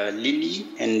with Lily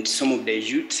and some of the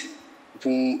youth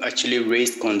who actually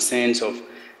raised concerns of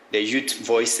the youth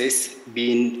voices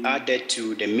being added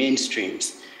to the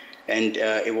mainstreams. And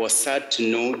it was sad to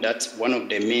know that one of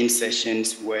the main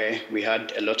sessions where we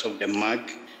had a lot of the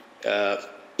MAG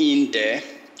in there,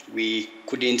 we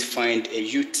couldn't find a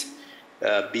youth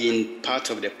being part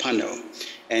of the panel.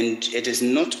 And it is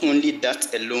not only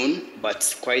that alone,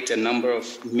 but quite a number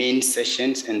of main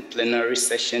sessions and plenary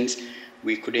sessions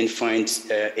we couldn't find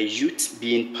a youth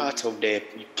being part of the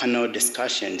panel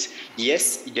discussions.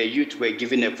 Yes, the youth were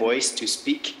given a voice to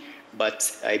speak,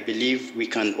 but I believe we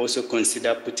can also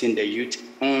consider putting the youth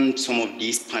on some of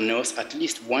these panels, at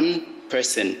least one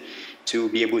person to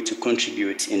be able to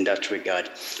contribute in that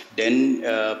regard. Then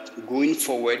going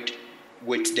forward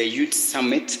with the Youth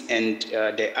Summit and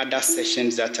the other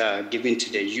sessions that are given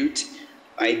to the youth,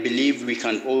 I believe we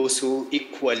can also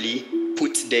equally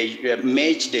put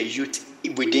merge the youth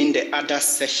within the other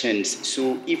sessions.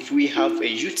 So if we have a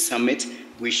youth summit,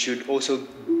 we should also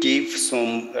give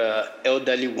some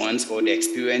elderly ones or the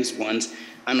experienced ones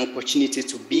an opportunity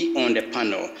to be on the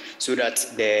panel so that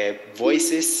the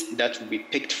voices that will be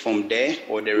picked from there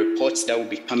or the reports that will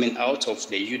be coming out of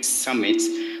the youth summit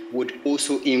would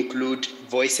also include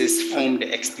voices from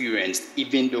the experience,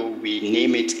 even though we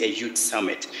name it a youth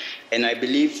summit. And I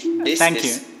believe this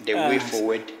is the way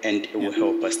forward, and it will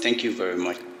help us. Thank you very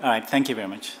much. All right, thank you very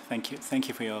much. Thank you. Thank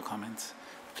you for your comments.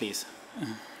 Please.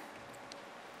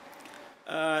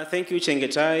 Thank you,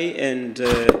 Chengetai and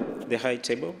the High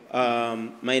Table.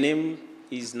 My name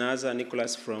is Naza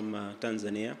Nicholas from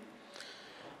Tanzania.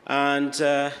 And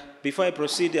before I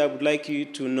proceed, I would like you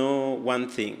to know one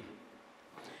thing.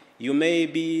 You may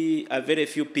be a very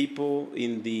few people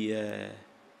in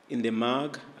the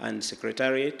MAG and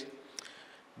Secretariat,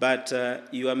 but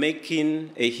you are making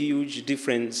a huge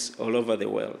difference all over the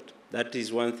world. That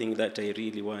is one thing that I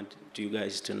really want you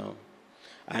guys to know.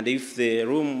 And if the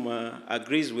room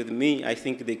agrees with me, I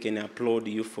think they can applaud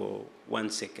you for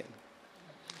 1 second.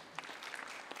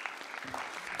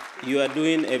 You are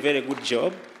doing a very good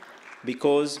job,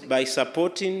 because by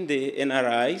supporting the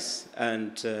NRIs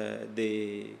and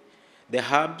the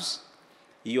hubs,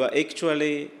 you are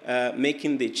actually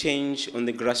making the change on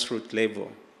the grassroots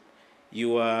level.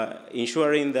 You are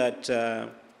ensuring that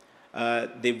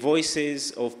the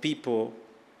voices of people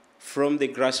from the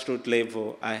grassroots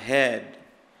level are heard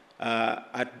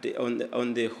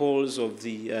on the halls of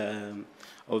the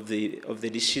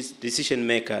decision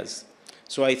makers.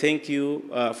 So I thank you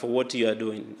for what you are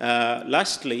doing.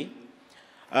 Lastly,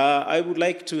 I would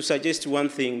like to suggest one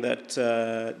thing, that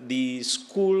the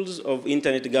schools of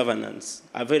internet governance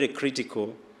are very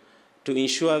critical to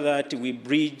ensure that we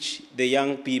bridge the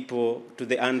young people to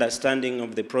the understanding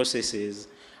of the processes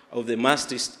of the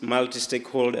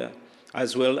multi-stakeholder,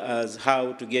 as well as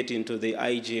how to get into the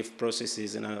IGF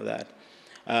processes and all that.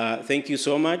 Thank you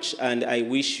so much, and I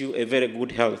wish you a very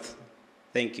good health.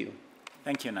 Thank you.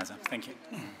 Thank you, Naza. Thank you.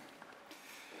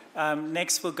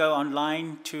 Next, we'll go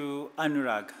online to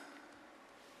Anurag.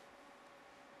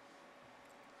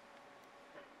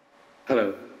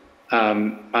 Hello. I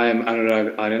am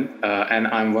Anurag Aryan, and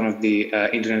I'm one of the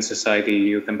Internet Society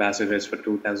Youth Ambassadors for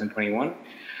 2021.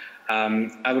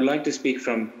 I would like to speak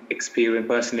from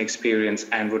personal experience,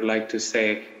 and would like to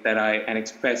say that and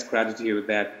express gratitude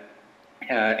that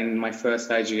in my first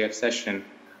IGF session,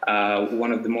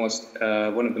 one of the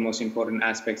most important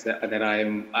aspects that I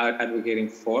am advocating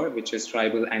for, which is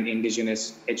tribal and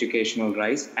indigenous educational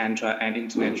rights and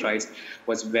internet rights,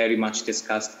 was very much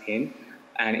discussed in.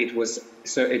 And it was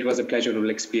a pleasurable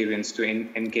experience to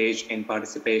engage in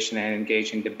participation and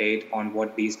engage in debate on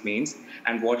what these means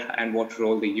and what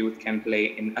role the youth can play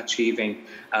in achieving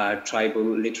tribal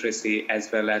literacy,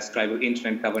 as well as tribal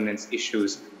internet governance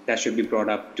issues that should be brought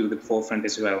up to the forefront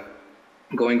as well.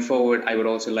 Going forward, I would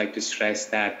also like to stress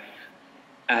that,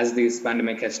 as this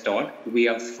pandemic has taught, we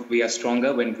are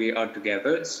stronger when we are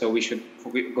together. So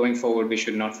going forward, we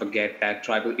should not forget that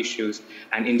tribal issues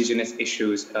and indigenous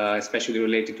issues, especially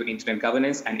related to internet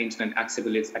governance and internet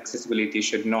accessibility,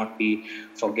 should not be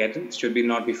forgotten,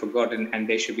 and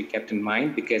they should be kept in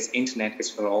mind, because internet is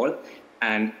for all,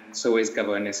 and so is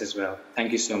governance as well.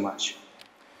 Thank you so much.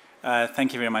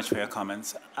 Thank you very much for your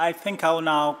comments. I think I'll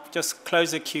now just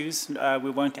close the queues. We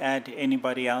won't add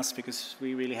anybody else because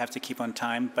we really have to keep on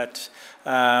time, but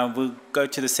we'll go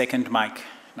to the second mic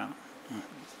now.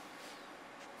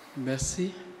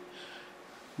 Merci.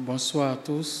 Bonsoir à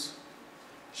tous.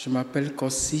 Je m'appelle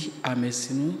Kossi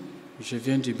Amessinou. Je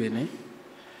viens du Bénin.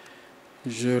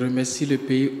 Je remercie le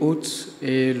pays hôte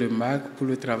et le MAG pour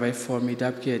le travail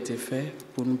formidable qui a été fait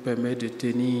pour nous permettre de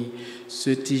tenir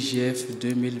ce IGF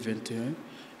 2021.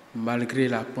 Malgré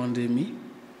la pandémie,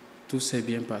 tout s'est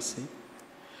bien passé.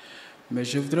 Mais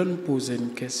je voudrais nous poser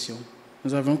une question.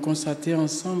 Nous avons constaté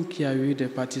ensemble qu'il y a eu des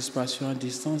participations à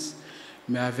distance,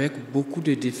 mais avec beaucoup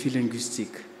de défis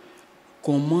linguistiques.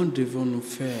 Comment devons-nous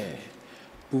faire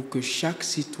pour que chaque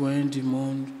citoyen du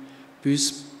monde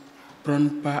puisse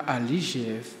prendre part à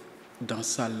l'IGF dans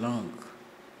sa langue?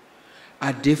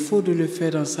 À défaut de le faire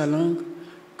dans sa langue,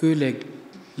 que les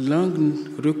langues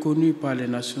reconnues par les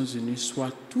Nations Unies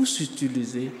soient tous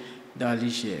utilisées dans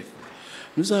l'IGF.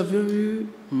 Nous avons eu,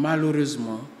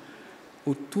 malheureusement,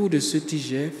 autour de cet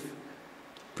IGF,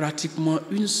 pratiquement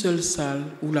une seule salle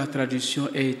où la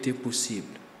traduction ait été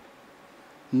possible.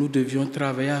 Nous devions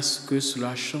travailler à ce que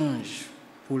cela change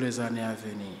pour les années à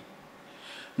venir.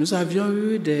 Nous avions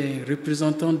eu des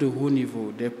représentants de haut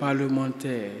niveau, des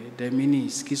parlementaires, des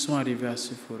ministres qui sont arrivés à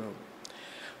ce forum.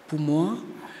 Pour moi,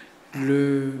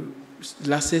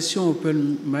 la session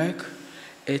Open Mic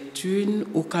est une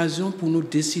occasion pour nos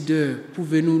décideurs, pour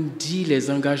venir nous dire les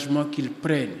engagements qu'ils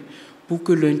prennent, pour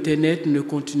que l'Internet ne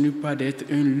continue pas d'être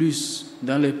un luxe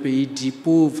dans les pays dits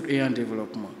pauvres et en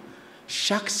développement.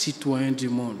 Chaque citoyen du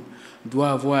monde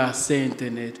doit avoir accès à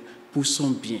Internet pour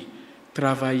son bien,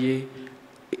 travailler,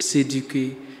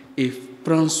 s'éduquer et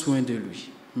prendre soin de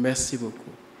lui. Merci beaucoup.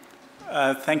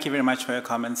 Thank you very much for your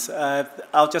comments.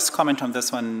 I'll just comment on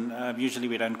this one. Usually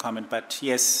we don't comment, but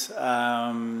yes,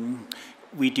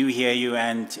 we do hear you,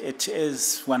 and it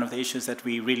is one of the issues that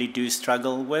we really do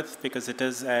struggle with because it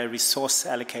is a resource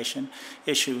allocation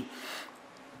issue.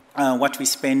 What we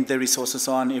spend the resources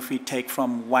on, if we take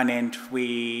from one end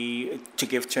to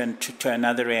give to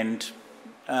another end,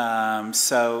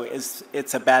 so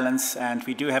it's a balance, and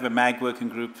we do have a MAG working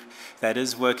group that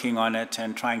is working on it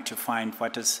and trying to find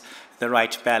what is the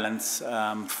right balance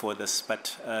for this,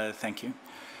 but thank you.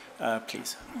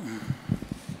 Please.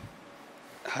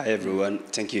 Hi everyone,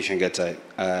 thank you Shangatai.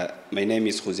 My name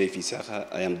is Jose Fisara.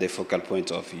 I am the focal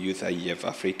point of Youth IGF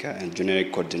Africa and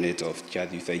generic coordinator of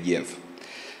Chad Youth IGF.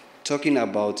 Talking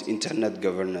about internet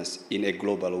governance in a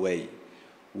global way,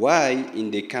 why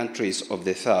in the countries of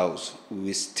the South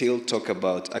we still talk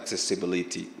about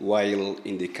accessibility, while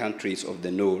in the countries of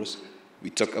the North we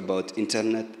talk about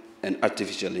internet and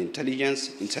artificial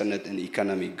intelligence, internet and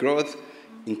economic growth,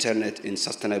 internet and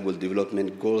sustainable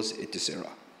development goals, etc.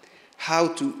 How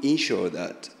to ensure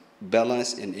that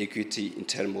balance and equity in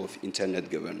terms of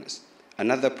internet governance.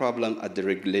 Another problem at the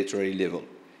regulatory level.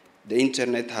 The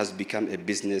internet has become a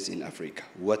business in Africa.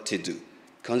 What to do?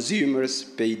 Consumers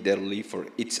pay dearly for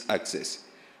its access.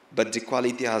 but the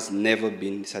quality has never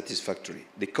been satisfactory.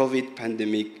 The COVID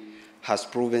pandemic has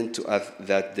proven to us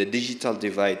that the digital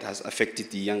divide has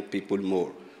affected the young people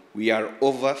more. We are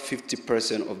over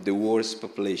 50% of the world's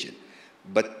population,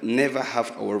 but never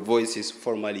have our voices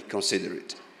formally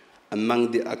considered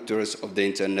among the actors of the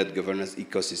internet governance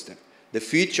ecosystem. The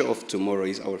future of tomorrow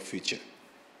is our future.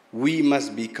 We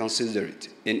must be considerate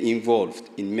and involved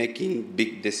in making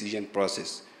big decision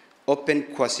process. Open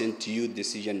question to you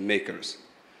decision makers.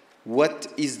 What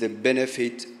is the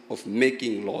benefit of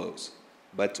making laws,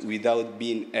 but without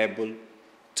being able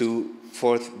to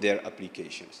force their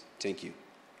applications? Thank you.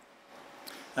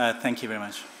 Thank you very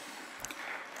much.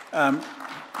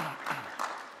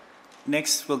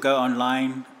 Next, we'll go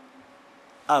online.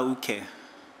 Okay.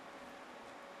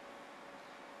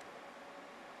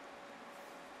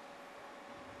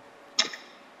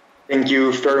 Thank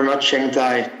you very much, Sheng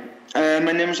Tai.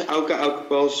 My name is Auke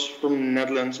Pels from the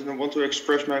Netherlands, and I want to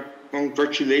express my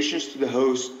congratulations to the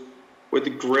host with a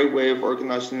great way of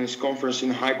organizing this conference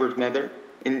in a hybrid manner,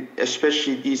 in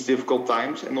especially these difficult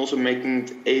times, and also making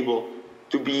it able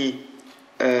to be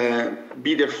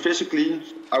there physically.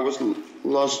 I was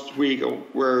last week,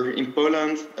 we're in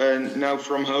Poland, and now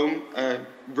from home,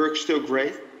 work's still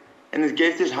great, and it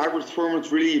gave this hybrid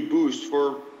format really a boost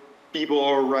for people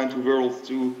all around the world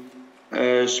to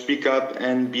speak up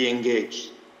and be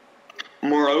engaged.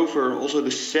 Moreover, also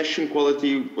the session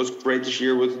quality was great this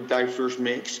year with a diverse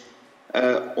mix.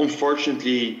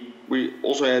 Unfortunately, we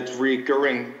also had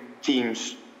recurring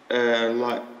themes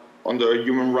like on the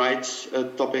human rights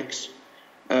topics,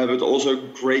 but also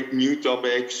great new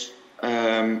topics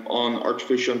on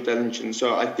artificial intelligence.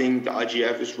 So I think the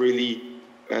IGF is really,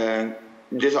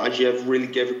 this IGF really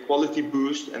gave a quality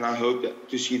boost, and I hope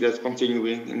to see that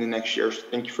continuing in the next years.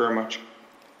 Thank you very much.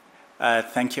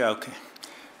 Thank you, Auke.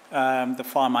 The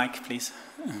far mic, please.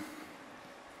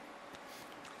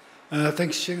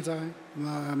 Thanks, Sheng Tai.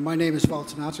 My name is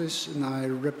Walter Natris, and I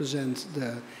represent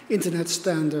the Internet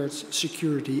Standards,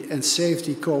 Security and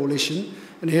Safety Coalition,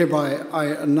 and hereby I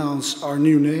announce our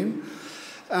new name.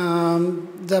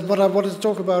 What I wanted to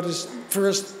talk about is,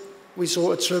 first, we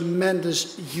saw a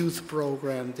tremendous youth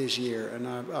program this year, and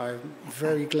I'm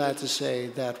very glad to say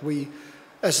that we,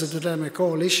 as the Dynamic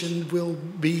Coalition, will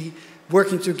be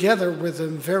working together with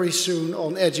them very soon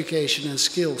on education and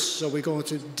skills. So we're going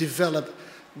to develop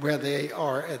where they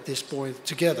are at this point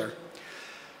together.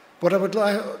 What I would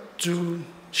like to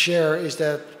share is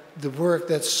that the work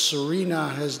that Serena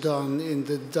has done in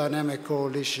the Dynamic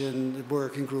Coalition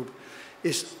working group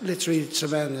is literally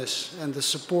tremendous, and the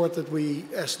support that we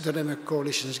as Dynamic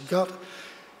Coalitions got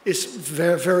is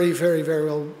very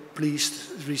well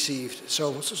received.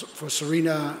 So for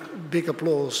Serena, big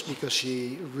applause, because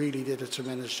she really did a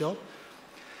tremendous job.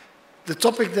 The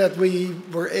topic that we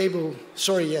were able,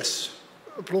 sorry, yes,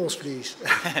 applause please.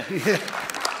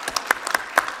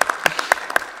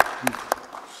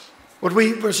 What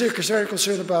we were very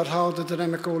concerned about how the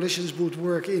Dynamic Coalitions would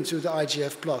work into the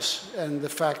IGF Plus, and the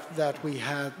fact that we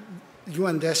had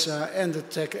UNDESA and the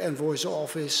Tech and Voice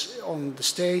Office on the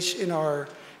stage in our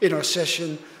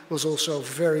session was also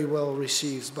very well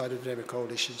received by the Dynamic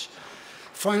Coalitions.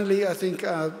 Finally, I think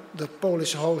the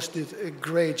Polish host did a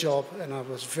great job, and I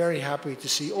was very happy to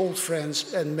see old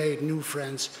friends and made new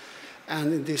friends.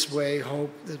 And in this way,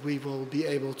 hope that we will be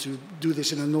able to do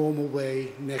this in a normal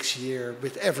way next year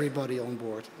with everybody on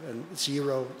board, and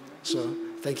zero. So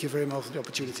thank you very much for the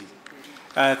opportunity.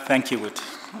 Thank you, Wood.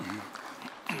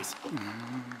 Please.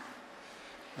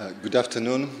 Good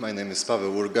afternoon. My name is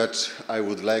Paweł Urgacz. I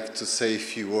would like to say a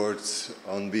few words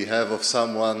on behalf of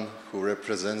someone who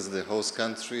represents the host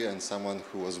country and someone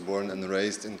who was born and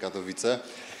raised in Katowice.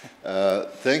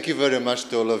 Thank you very much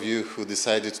to all of you who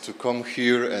decided to come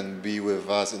here and be with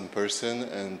us in person,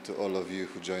 and to all of you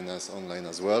who join us online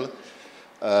as well.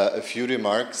 A few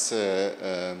remarks.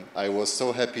 I was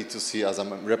so happy to see, as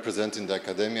I'm representing the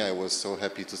academia, I was so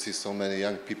happy to see so many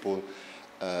young people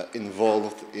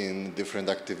involved in different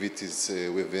activities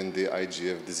within the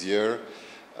IGF this year.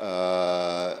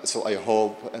 So I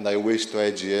hope and I wish to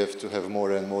IGF to have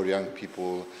more and more young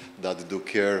people that do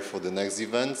care for the next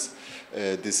events.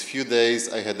 These few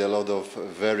days I had a lot of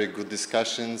very good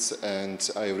discussions, and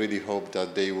I really hope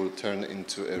that they will turn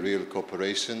into a real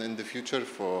cooperation in the future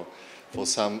for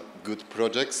some good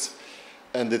projects.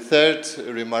 And the third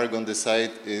remark on the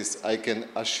side is I can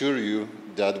assure you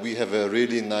that we have a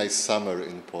really nice summer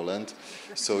in Poland.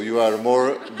 So you are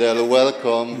more than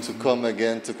welcome to come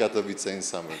again to Katowice in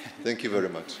summer. Thank you very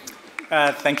much.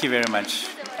 Thank you very much.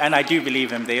 And I do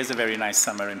believe him, there is a very nice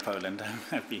summer in Poland.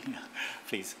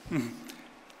 Please.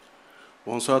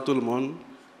 Bonsoir tout le monde.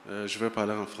 Je vais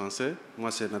parler en français. Moi,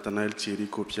 c'est Nathanaël Thierry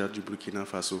Kopia du Burkina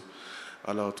Faso.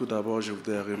 Alors, tout d'abord, je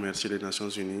voudrais remercier les Nations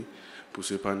Unies pour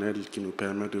ce panel qui nous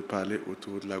permet de parler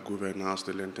autour de la gouvernance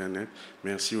de l'Internet.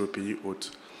 Merci aux pays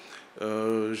hôtes.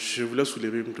 Je voulais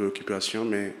soulever une préoccupation,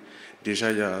 mais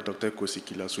déjà, il y a Dr Kossi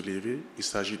qui l'a soulevé. Il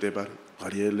s'agit des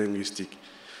barrières linguistiques.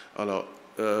 Alors,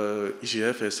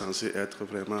 IGF est censé être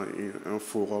vraiment un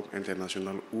forum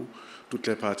international où toutes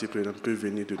les parties prenantes peuvent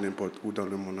venir de n'importe où dans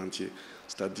le monde entier.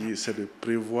 C'est-à-dire, c'est de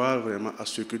prévoir vraiment à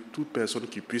ce que toute personne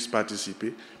qui puisse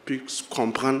participer puisse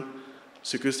comprendre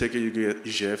ce que c'est que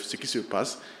IGF, ce qui se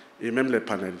passe, et même les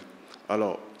panels.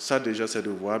 Alors, ça déjà, c'est de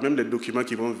voir, même les documents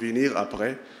qui vont venir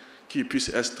après, qui puissent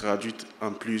être traduits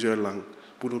en plusieurs langues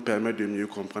pour nous permettre de mieux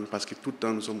comprendre, parce que tout le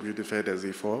temps, nous sommes obligés de faire des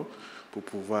efforts pour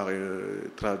pouvoir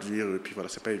traduire, et puis voilà,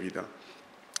 c'est pas évident.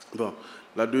 Bon,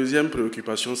 la deuxième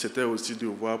préoccupation, c'était aussi de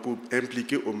voir pour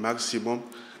impliquer au maximum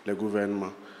les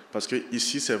gouvernements. Parce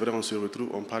qu'ici, c'est vrai, on se retrouve,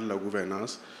 on parle de la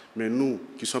gouvernance, mais nous,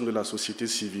 qui sommes de la société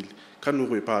civile, quand nous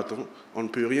repartons, on ne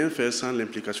peut rien faire sans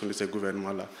l'implication de ces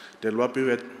gouvernements-là. Des lois peuvent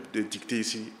être dictées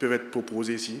ici, peuvent être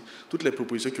proposées ici. Toutes les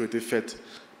propositions qui ont été faites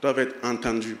doivent être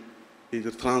entendues et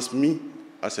transmises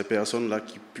à ces personnes-là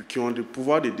qui ont le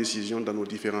pouvoir de décision dans nos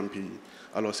différents pays.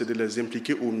 Alors, c'est de les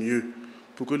impliquer au mieux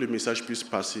pour que le message puisse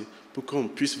passer, pour qu'on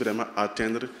puisse vraiment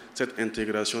atteindre cette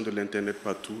intégration de l'Internet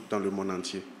partout dans le monde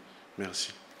entier.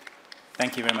 Merci.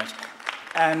 Thank you very much.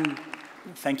 And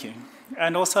thank you.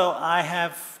 And also, I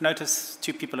have noticed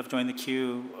 2 people have joined the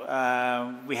queue.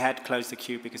 We had closed the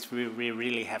queue because we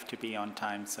really have to be on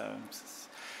time, so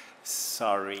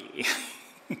sorry.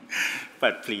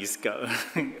 But please go.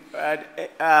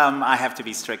 I have to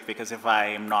be strict because if I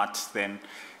am not, then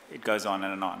it goes on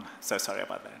and on. So sorry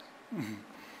about that.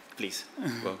 Please.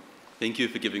 Well, thank you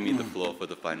for giving me the floor for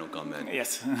the final comment.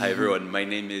 Yes. Hi, everyone. My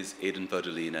name is Aidan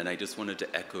Ferdelin, and I just wanted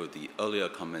to echo the earlier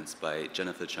comments by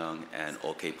Jennifer Chung and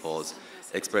OK Pauls,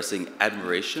 expressing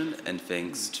admiration and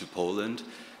thanks to Poland,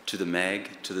 to the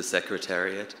MAG, to the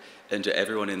Secretariat, and to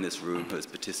everyone in this room who has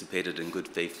participated in good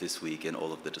faith this week in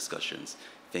all of the discussions.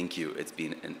 Thank you. It's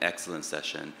been an excellent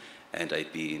session, and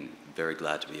I've been very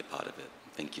glad to be a part of it.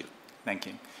 Thank you. Thank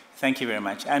you. Thank you very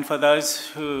much. And for those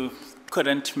who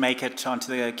couldn't make it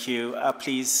onto the queue,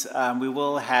 please, we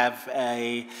will have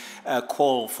a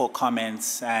call for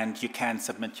comments, and you can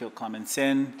submit your comments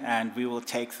in, and we will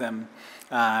take them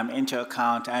into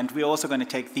account. And we're also going to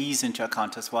take these into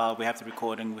account as well. We have the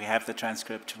recording, we have the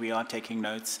transcript, we are taking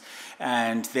notes,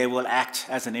 and they will act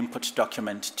as an input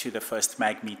document to the first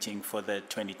MAG meeting for the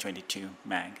 2022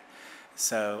 MAG.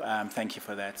 So thank you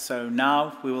for that. So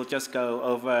now we will just go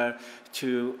over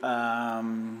to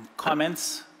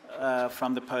comments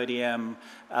from the podium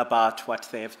about what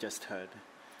they have just heard.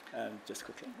 Just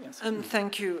quickly, yes.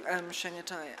 Thank you,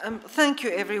 Shengetai. Thank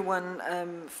you, everyone,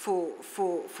 for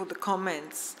the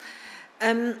comments.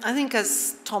 I think,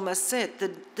 as Thomas said,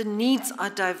 the needs are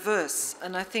diverse,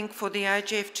 and I think for the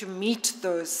IGF to meet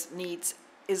those needs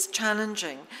is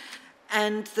challenging.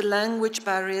 And the language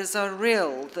barriers are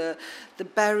real. The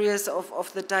barriers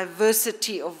of the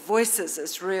diversity of voices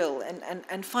is real.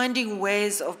 And finding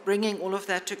ways of bringing all of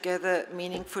that together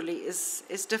meaningfully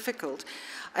is difficult.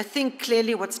 I think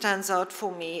clearly what stands out for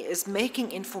me is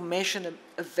making information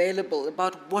available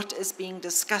about what is being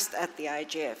discussed at the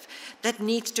IGF. That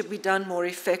needs to be done more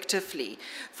effectively.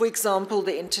 For example,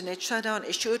 the internet shutdown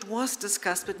issue, it was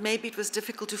discussed, but maybe it was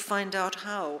difficult to find out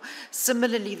how.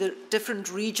 Similarly, the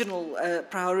different regional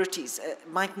priorities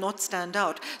might not stand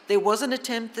out. There was an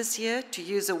attempt this year to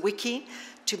use a wiki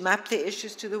to map the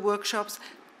issues to the workshops.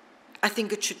 I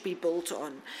think it should be built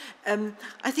on.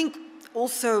 I think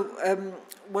also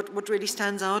what really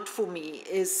stands out for me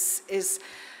is,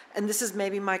 and this is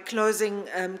maybe my closing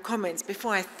comments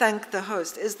before I thank the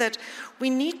host, is that we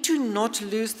need to not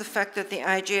lose the fact that the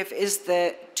IGF is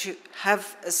there to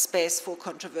have a space for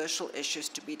controversial issues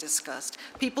to be discussed.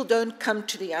 People don't come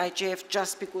to the IGF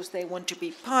just because they want to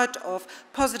be part of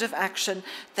positive action.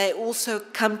 They also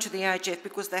come to the IGF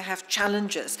because they have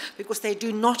challenges, because they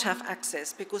do not have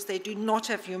access, because they do not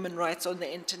have human rights on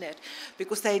the internet,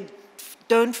 because they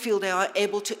don't feel they are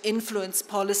able to influence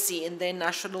policy in their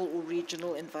national or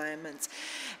regional environments.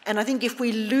 And I think if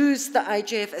we lose the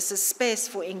IGF as a space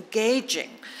for engaging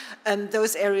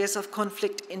those areas of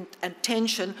conflict and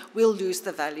tension, condition, we'll lose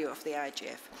the value of the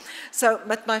IGF. So,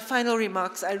 but my final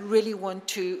remarks, I really want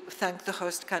to thank the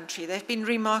host country. They've been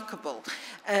remarkable.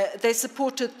 They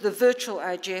supported the virtual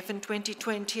IGF in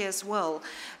 2020 as well.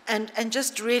 And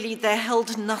just really, they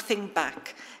held nothing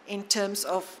back in terms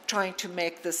of trying to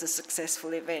make this a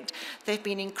successful event. They've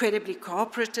been incredibly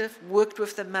cooperative, worked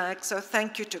with the MAG, so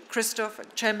thank you to Christoph and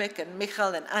Cemek and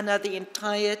Michal and Anna, the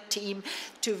entire team,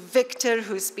 to Victor,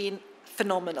 who's been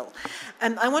phenomenal.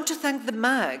 And I want to thank the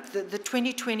MAG. The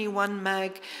 2021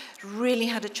 MAG really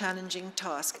had a challenging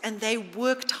task, and they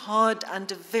worked hard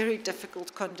under very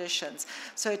difficult conditions.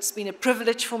 So it's been a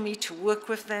privilege for me to work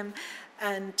with them,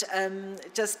 and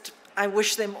I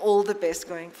wish them all the best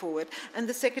going forward. And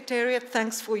the Secretariat,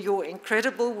 thanks for your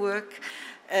incredible work.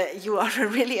 You are a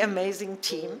really amazing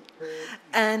team.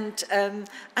 And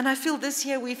I feel this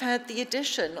year we've had the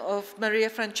addition of Maria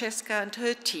Francesca and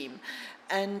her team.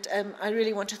 And I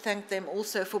really want to thank them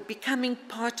also for becoming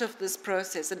part of this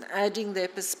process and adding their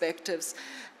perspectives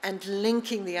and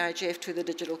linking the IGF to the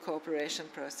digital cooperation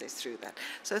process through that.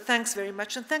 So thanks very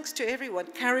much, and thanks to everyone.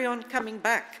 Carry on coming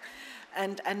back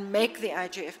and make the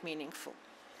IGF meaningful.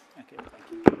 Okay,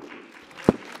 thank you.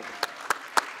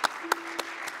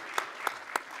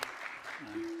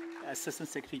 Assistant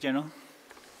Secretary General.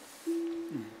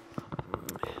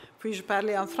 Puis-je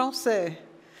parler en français?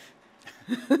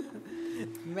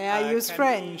 May I use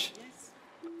French?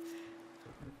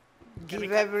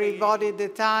 Give everybody the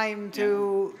time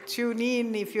to tune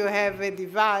in if you have a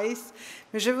device.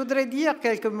 Mais je voudrais dire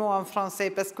quelques mots en français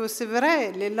parce que c'est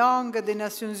vrai, les langues des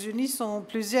Nations Unies sont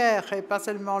plusieurs et pas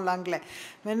seulement l'anglais.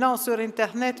 Maintenant, sur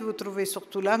Internet, vous trouvez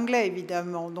surtout l'anglais,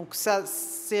 évidemment. Donc ça,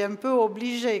 c'est un peu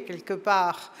obligé quelque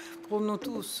part pour nous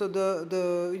tous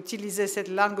d'utiliser cette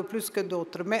langue plus que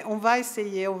d'autres. Mais on va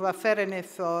essayer, on va faire un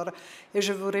effort et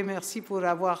je vous remercie pour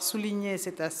avoir souligné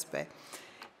cet aspect.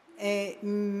 Et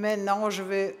maintenant, je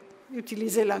vais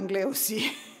utiliser l'anglais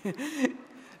aussi.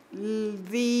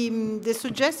 The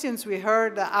suggestions we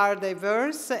heard are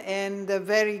diverse and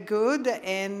very good,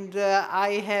 and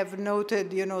I have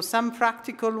noted, some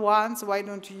practical ones. Why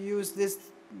don't you use this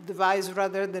device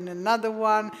rather than another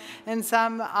one? And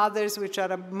some others which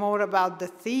are more about the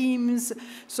themes.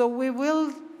 So we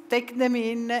will take them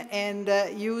in and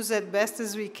use as best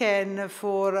as we can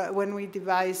for when we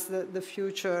devise the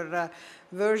future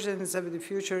versions of the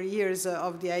future years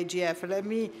of the IGF. Let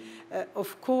me,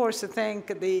 of course, thank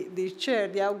the chair,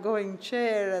 the outgoing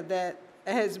chair, that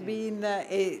has been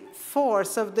a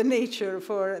force of the nature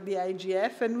for the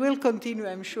IGF and will continue,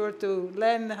 I'm sure, to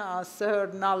lend us her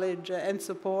knowledge and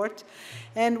support.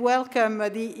 And welcome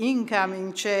the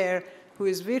incoming chair, who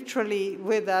is virtually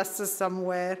with us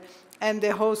somewhere, and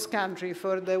the host country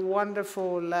for the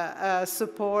wonderful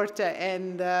support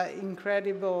and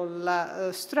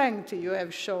incredible strength you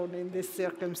have shown in these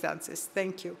circumstances.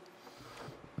 Thank you.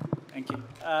 Thank you.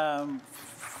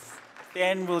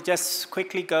 Then we'll just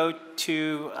quickly go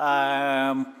to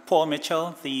Paul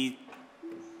Mitchell, the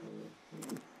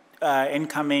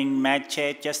incoming MAG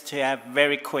chair, just to have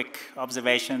very quick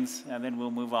observations, and then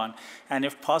we'll move on. And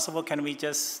if possible, can we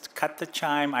just cut the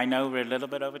chime? I know we're a little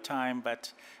bit over time,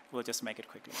 but we'll just make it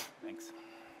quickly. Thanks.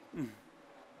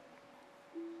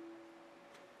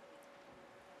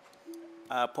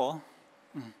 Paul?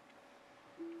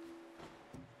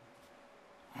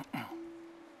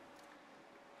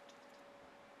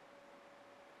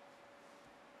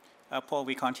 Paul,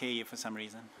 we can't hear you for some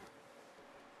reason.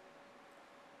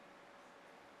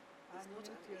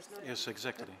 Yes,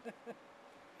 exactly.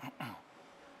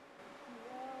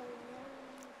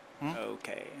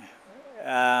 Okay.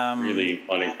 Really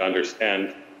wanting to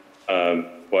understand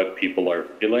what people are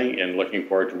feeling and looking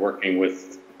forward to working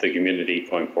with the community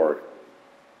going forward.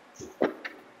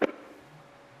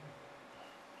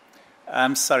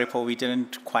 I'm sorry, Paul, we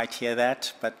didn't quite hear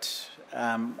that, but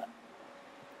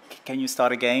can you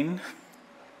start again?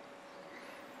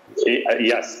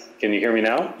 Yes. Can you hear me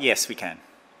now? Yes, we can.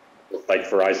 Like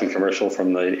Verizon commercial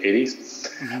from the 80s.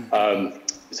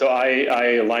 So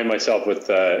I align myself with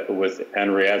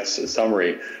Henriette's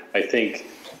summary. I think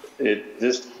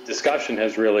this discussion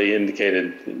has really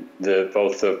indicated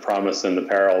both the promise and the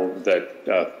peril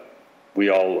that we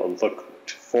all look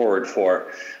forward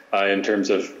for in terms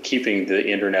of keeping the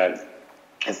internet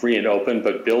free and open,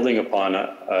 but building upon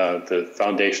the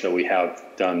foundation that we have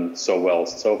done so well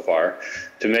so far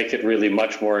to make it really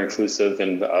much more inclusive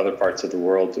in the other parts of the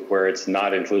world where it's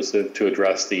not inclusive, to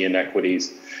address the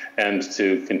inequities and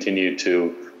to continue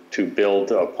to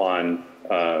build upon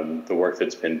the work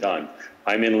that's been done.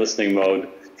 I'm in listening mode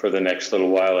for the next little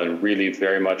while and really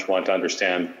very much want to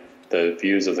understand the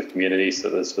views of the community, so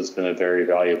this has been a very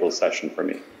valuable session for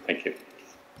me. Thank you.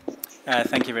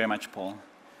 Thank you very much, Paul.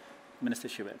 Minister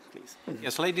Schubert, please.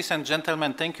 Yes, ladies and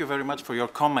gentlemen, thank you very much for your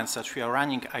comments. As we are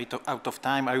running out of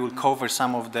time, I will cover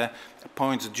some of the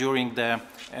points during the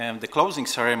closing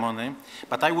ceremony.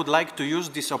 But I would like to use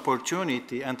this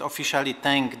opportunity and officially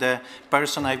thank the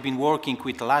person I've been working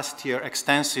with last year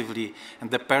extensively and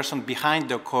the person behind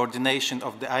the coordination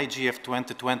of the IGF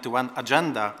 2021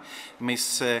 agenda,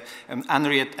 Ms.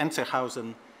 Henriette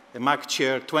Entzerhausen, the MAG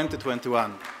Chair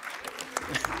 2021.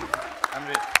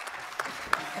 Henriette.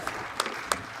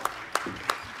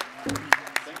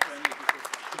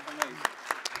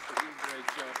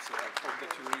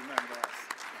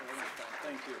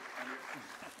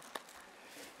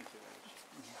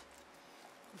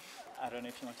 I don't know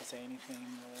if you want to say anything.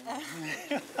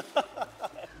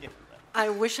 Yeah. I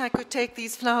wish I could take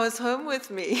these flowers home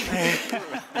with me.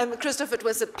 Christoph, it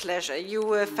was a pleasure. You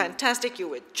were fantastic, you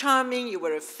were charming, you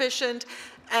were efficient,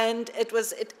 and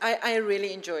I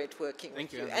really enjoyed working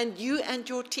with you. And you and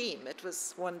your team, it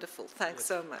was wonderful. Thanks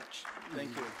so much. Thank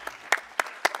you.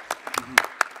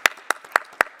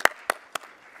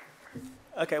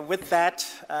 Okay, with that,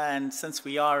 and since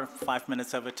we are 5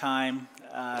 minutes over time,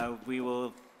 we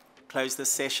will close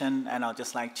this session, and I'd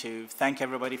just like to thank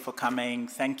everybody for coming.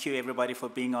 Thank you, everybody, for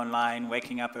being online,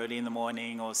 waking up early in the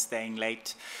morning or staying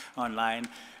late online.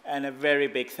 And a very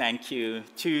big thank you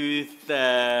to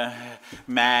the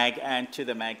MAG and to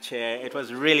the MAG Chair. It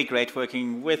was really great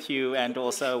working with you and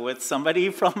also with somebody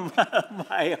from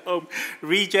my home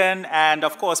region. And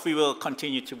of course, we will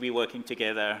continue to be working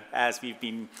together as we've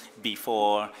been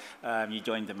before you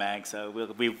joined the MAG. So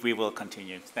we will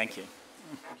continue. Thank you.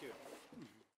 Thank you.